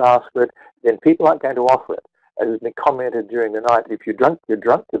if you don't ask for it, then people aren't going to offer it. As has been commented during the night, if you're drunk, you're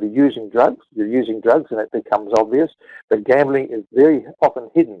drunk. If you're using drugs, and it becomes obvious. But gambling is very often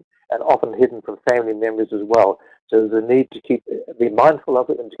hidden, and often hidden from family members as well. So there's a need to be mindful of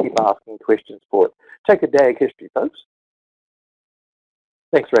it and to keep asking questions for it. Take a DAG history, folks.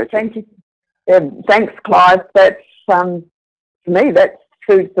 Thanks, Rachel. Thank you. Thanks, Clive. That's, for me, that's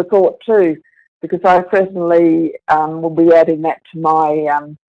food for thought too, because I certainly will be adding that to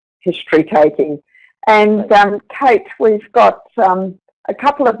my history taking. And Kate, we've got a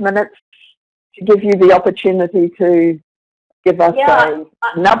couple of minutes to give you the opportunity to give us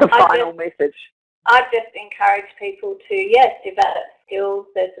another final message. I just encourage people to, yes, develop skills.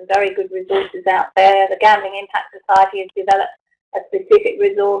 There's some very good resources out there. The Gambling Impact Society has developed a specific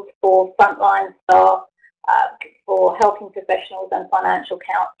resource for frontline staff, for helping professionals and financial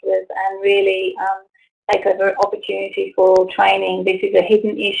counsellors, and really take an opportunity for training. This is a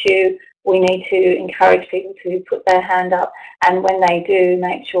hidden issue. We need to encourage people to put their hand up, and when they do,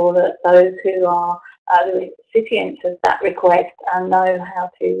 make sure that those who are the recipients of that request know how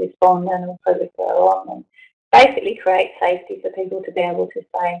to respond and also refer on, and basically create safety for people to be able to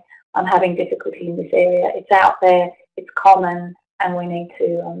say, I'm having difficulty in this area. It's out there, it's common, and we need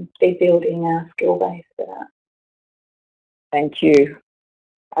to be building our skill base for that. Thank you.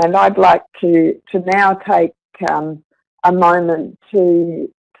 And I'd like to now take a moment to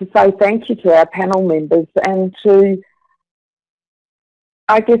say thank you to our panel members, and to,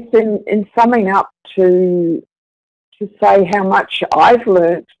 I guess, in summing up, to say how much I've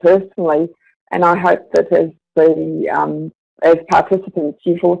learnt personally, and I hope that as participants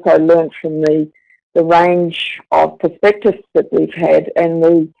you've also learnt from the range of perspectives that we've had, and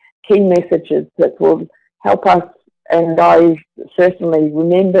the key messages that will help us. And I certainly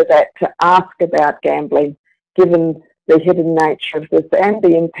remember that to ask about gambling, given the hidden nature of this and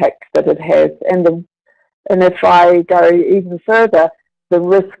the impact that it has, and if I go even further, the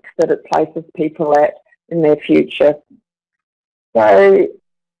risk that it places people at in their future. So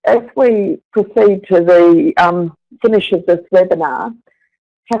as we proceed to the finish of this webinar,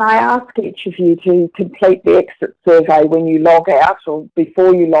 can I ask each of you to complete the exit survey when you log out or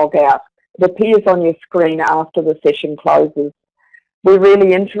before you log out? It appears on your screen after the session closes. We're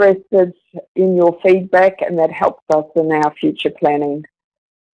really interested in your feedback, and that helps us in our future planning.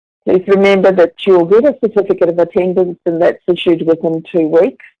 Please remember that you'll get a certificate of attendance, and that's issued within 2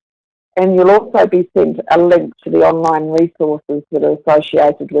 weeks. And you'll also be sent a link to the online resources that are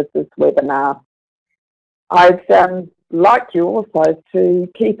associated with this webinar. I'd like you also to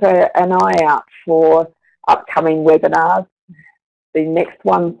keep an eye out for upcoming webinars. The next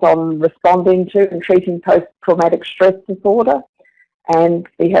one's on responding to and treating post-traumatic stress disorder, and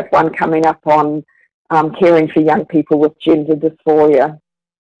we have one coming up on caring for young people with gender dysphoria.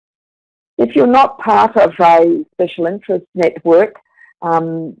 If you're not part of a special interest network,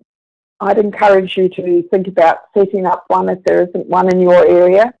 I'd encourage you to think about setting up one if there isn't one in your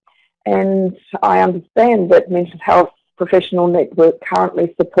area. And I understand that Mental Health Professional Network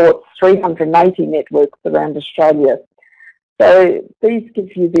currently supports 380 networks around Australia. So these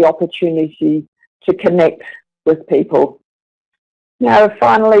give you the opportunity to connect with people. Now,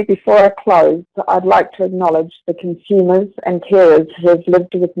 finally, before I close, I'd like to acknowledge the consumers and carers who have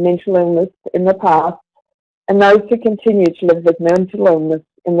lived with mental illness in the past, and those who continue to live with mental illness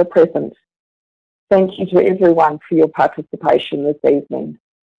in the present. Thank you to everyone for your participation this evening.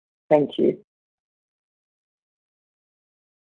 Thank you.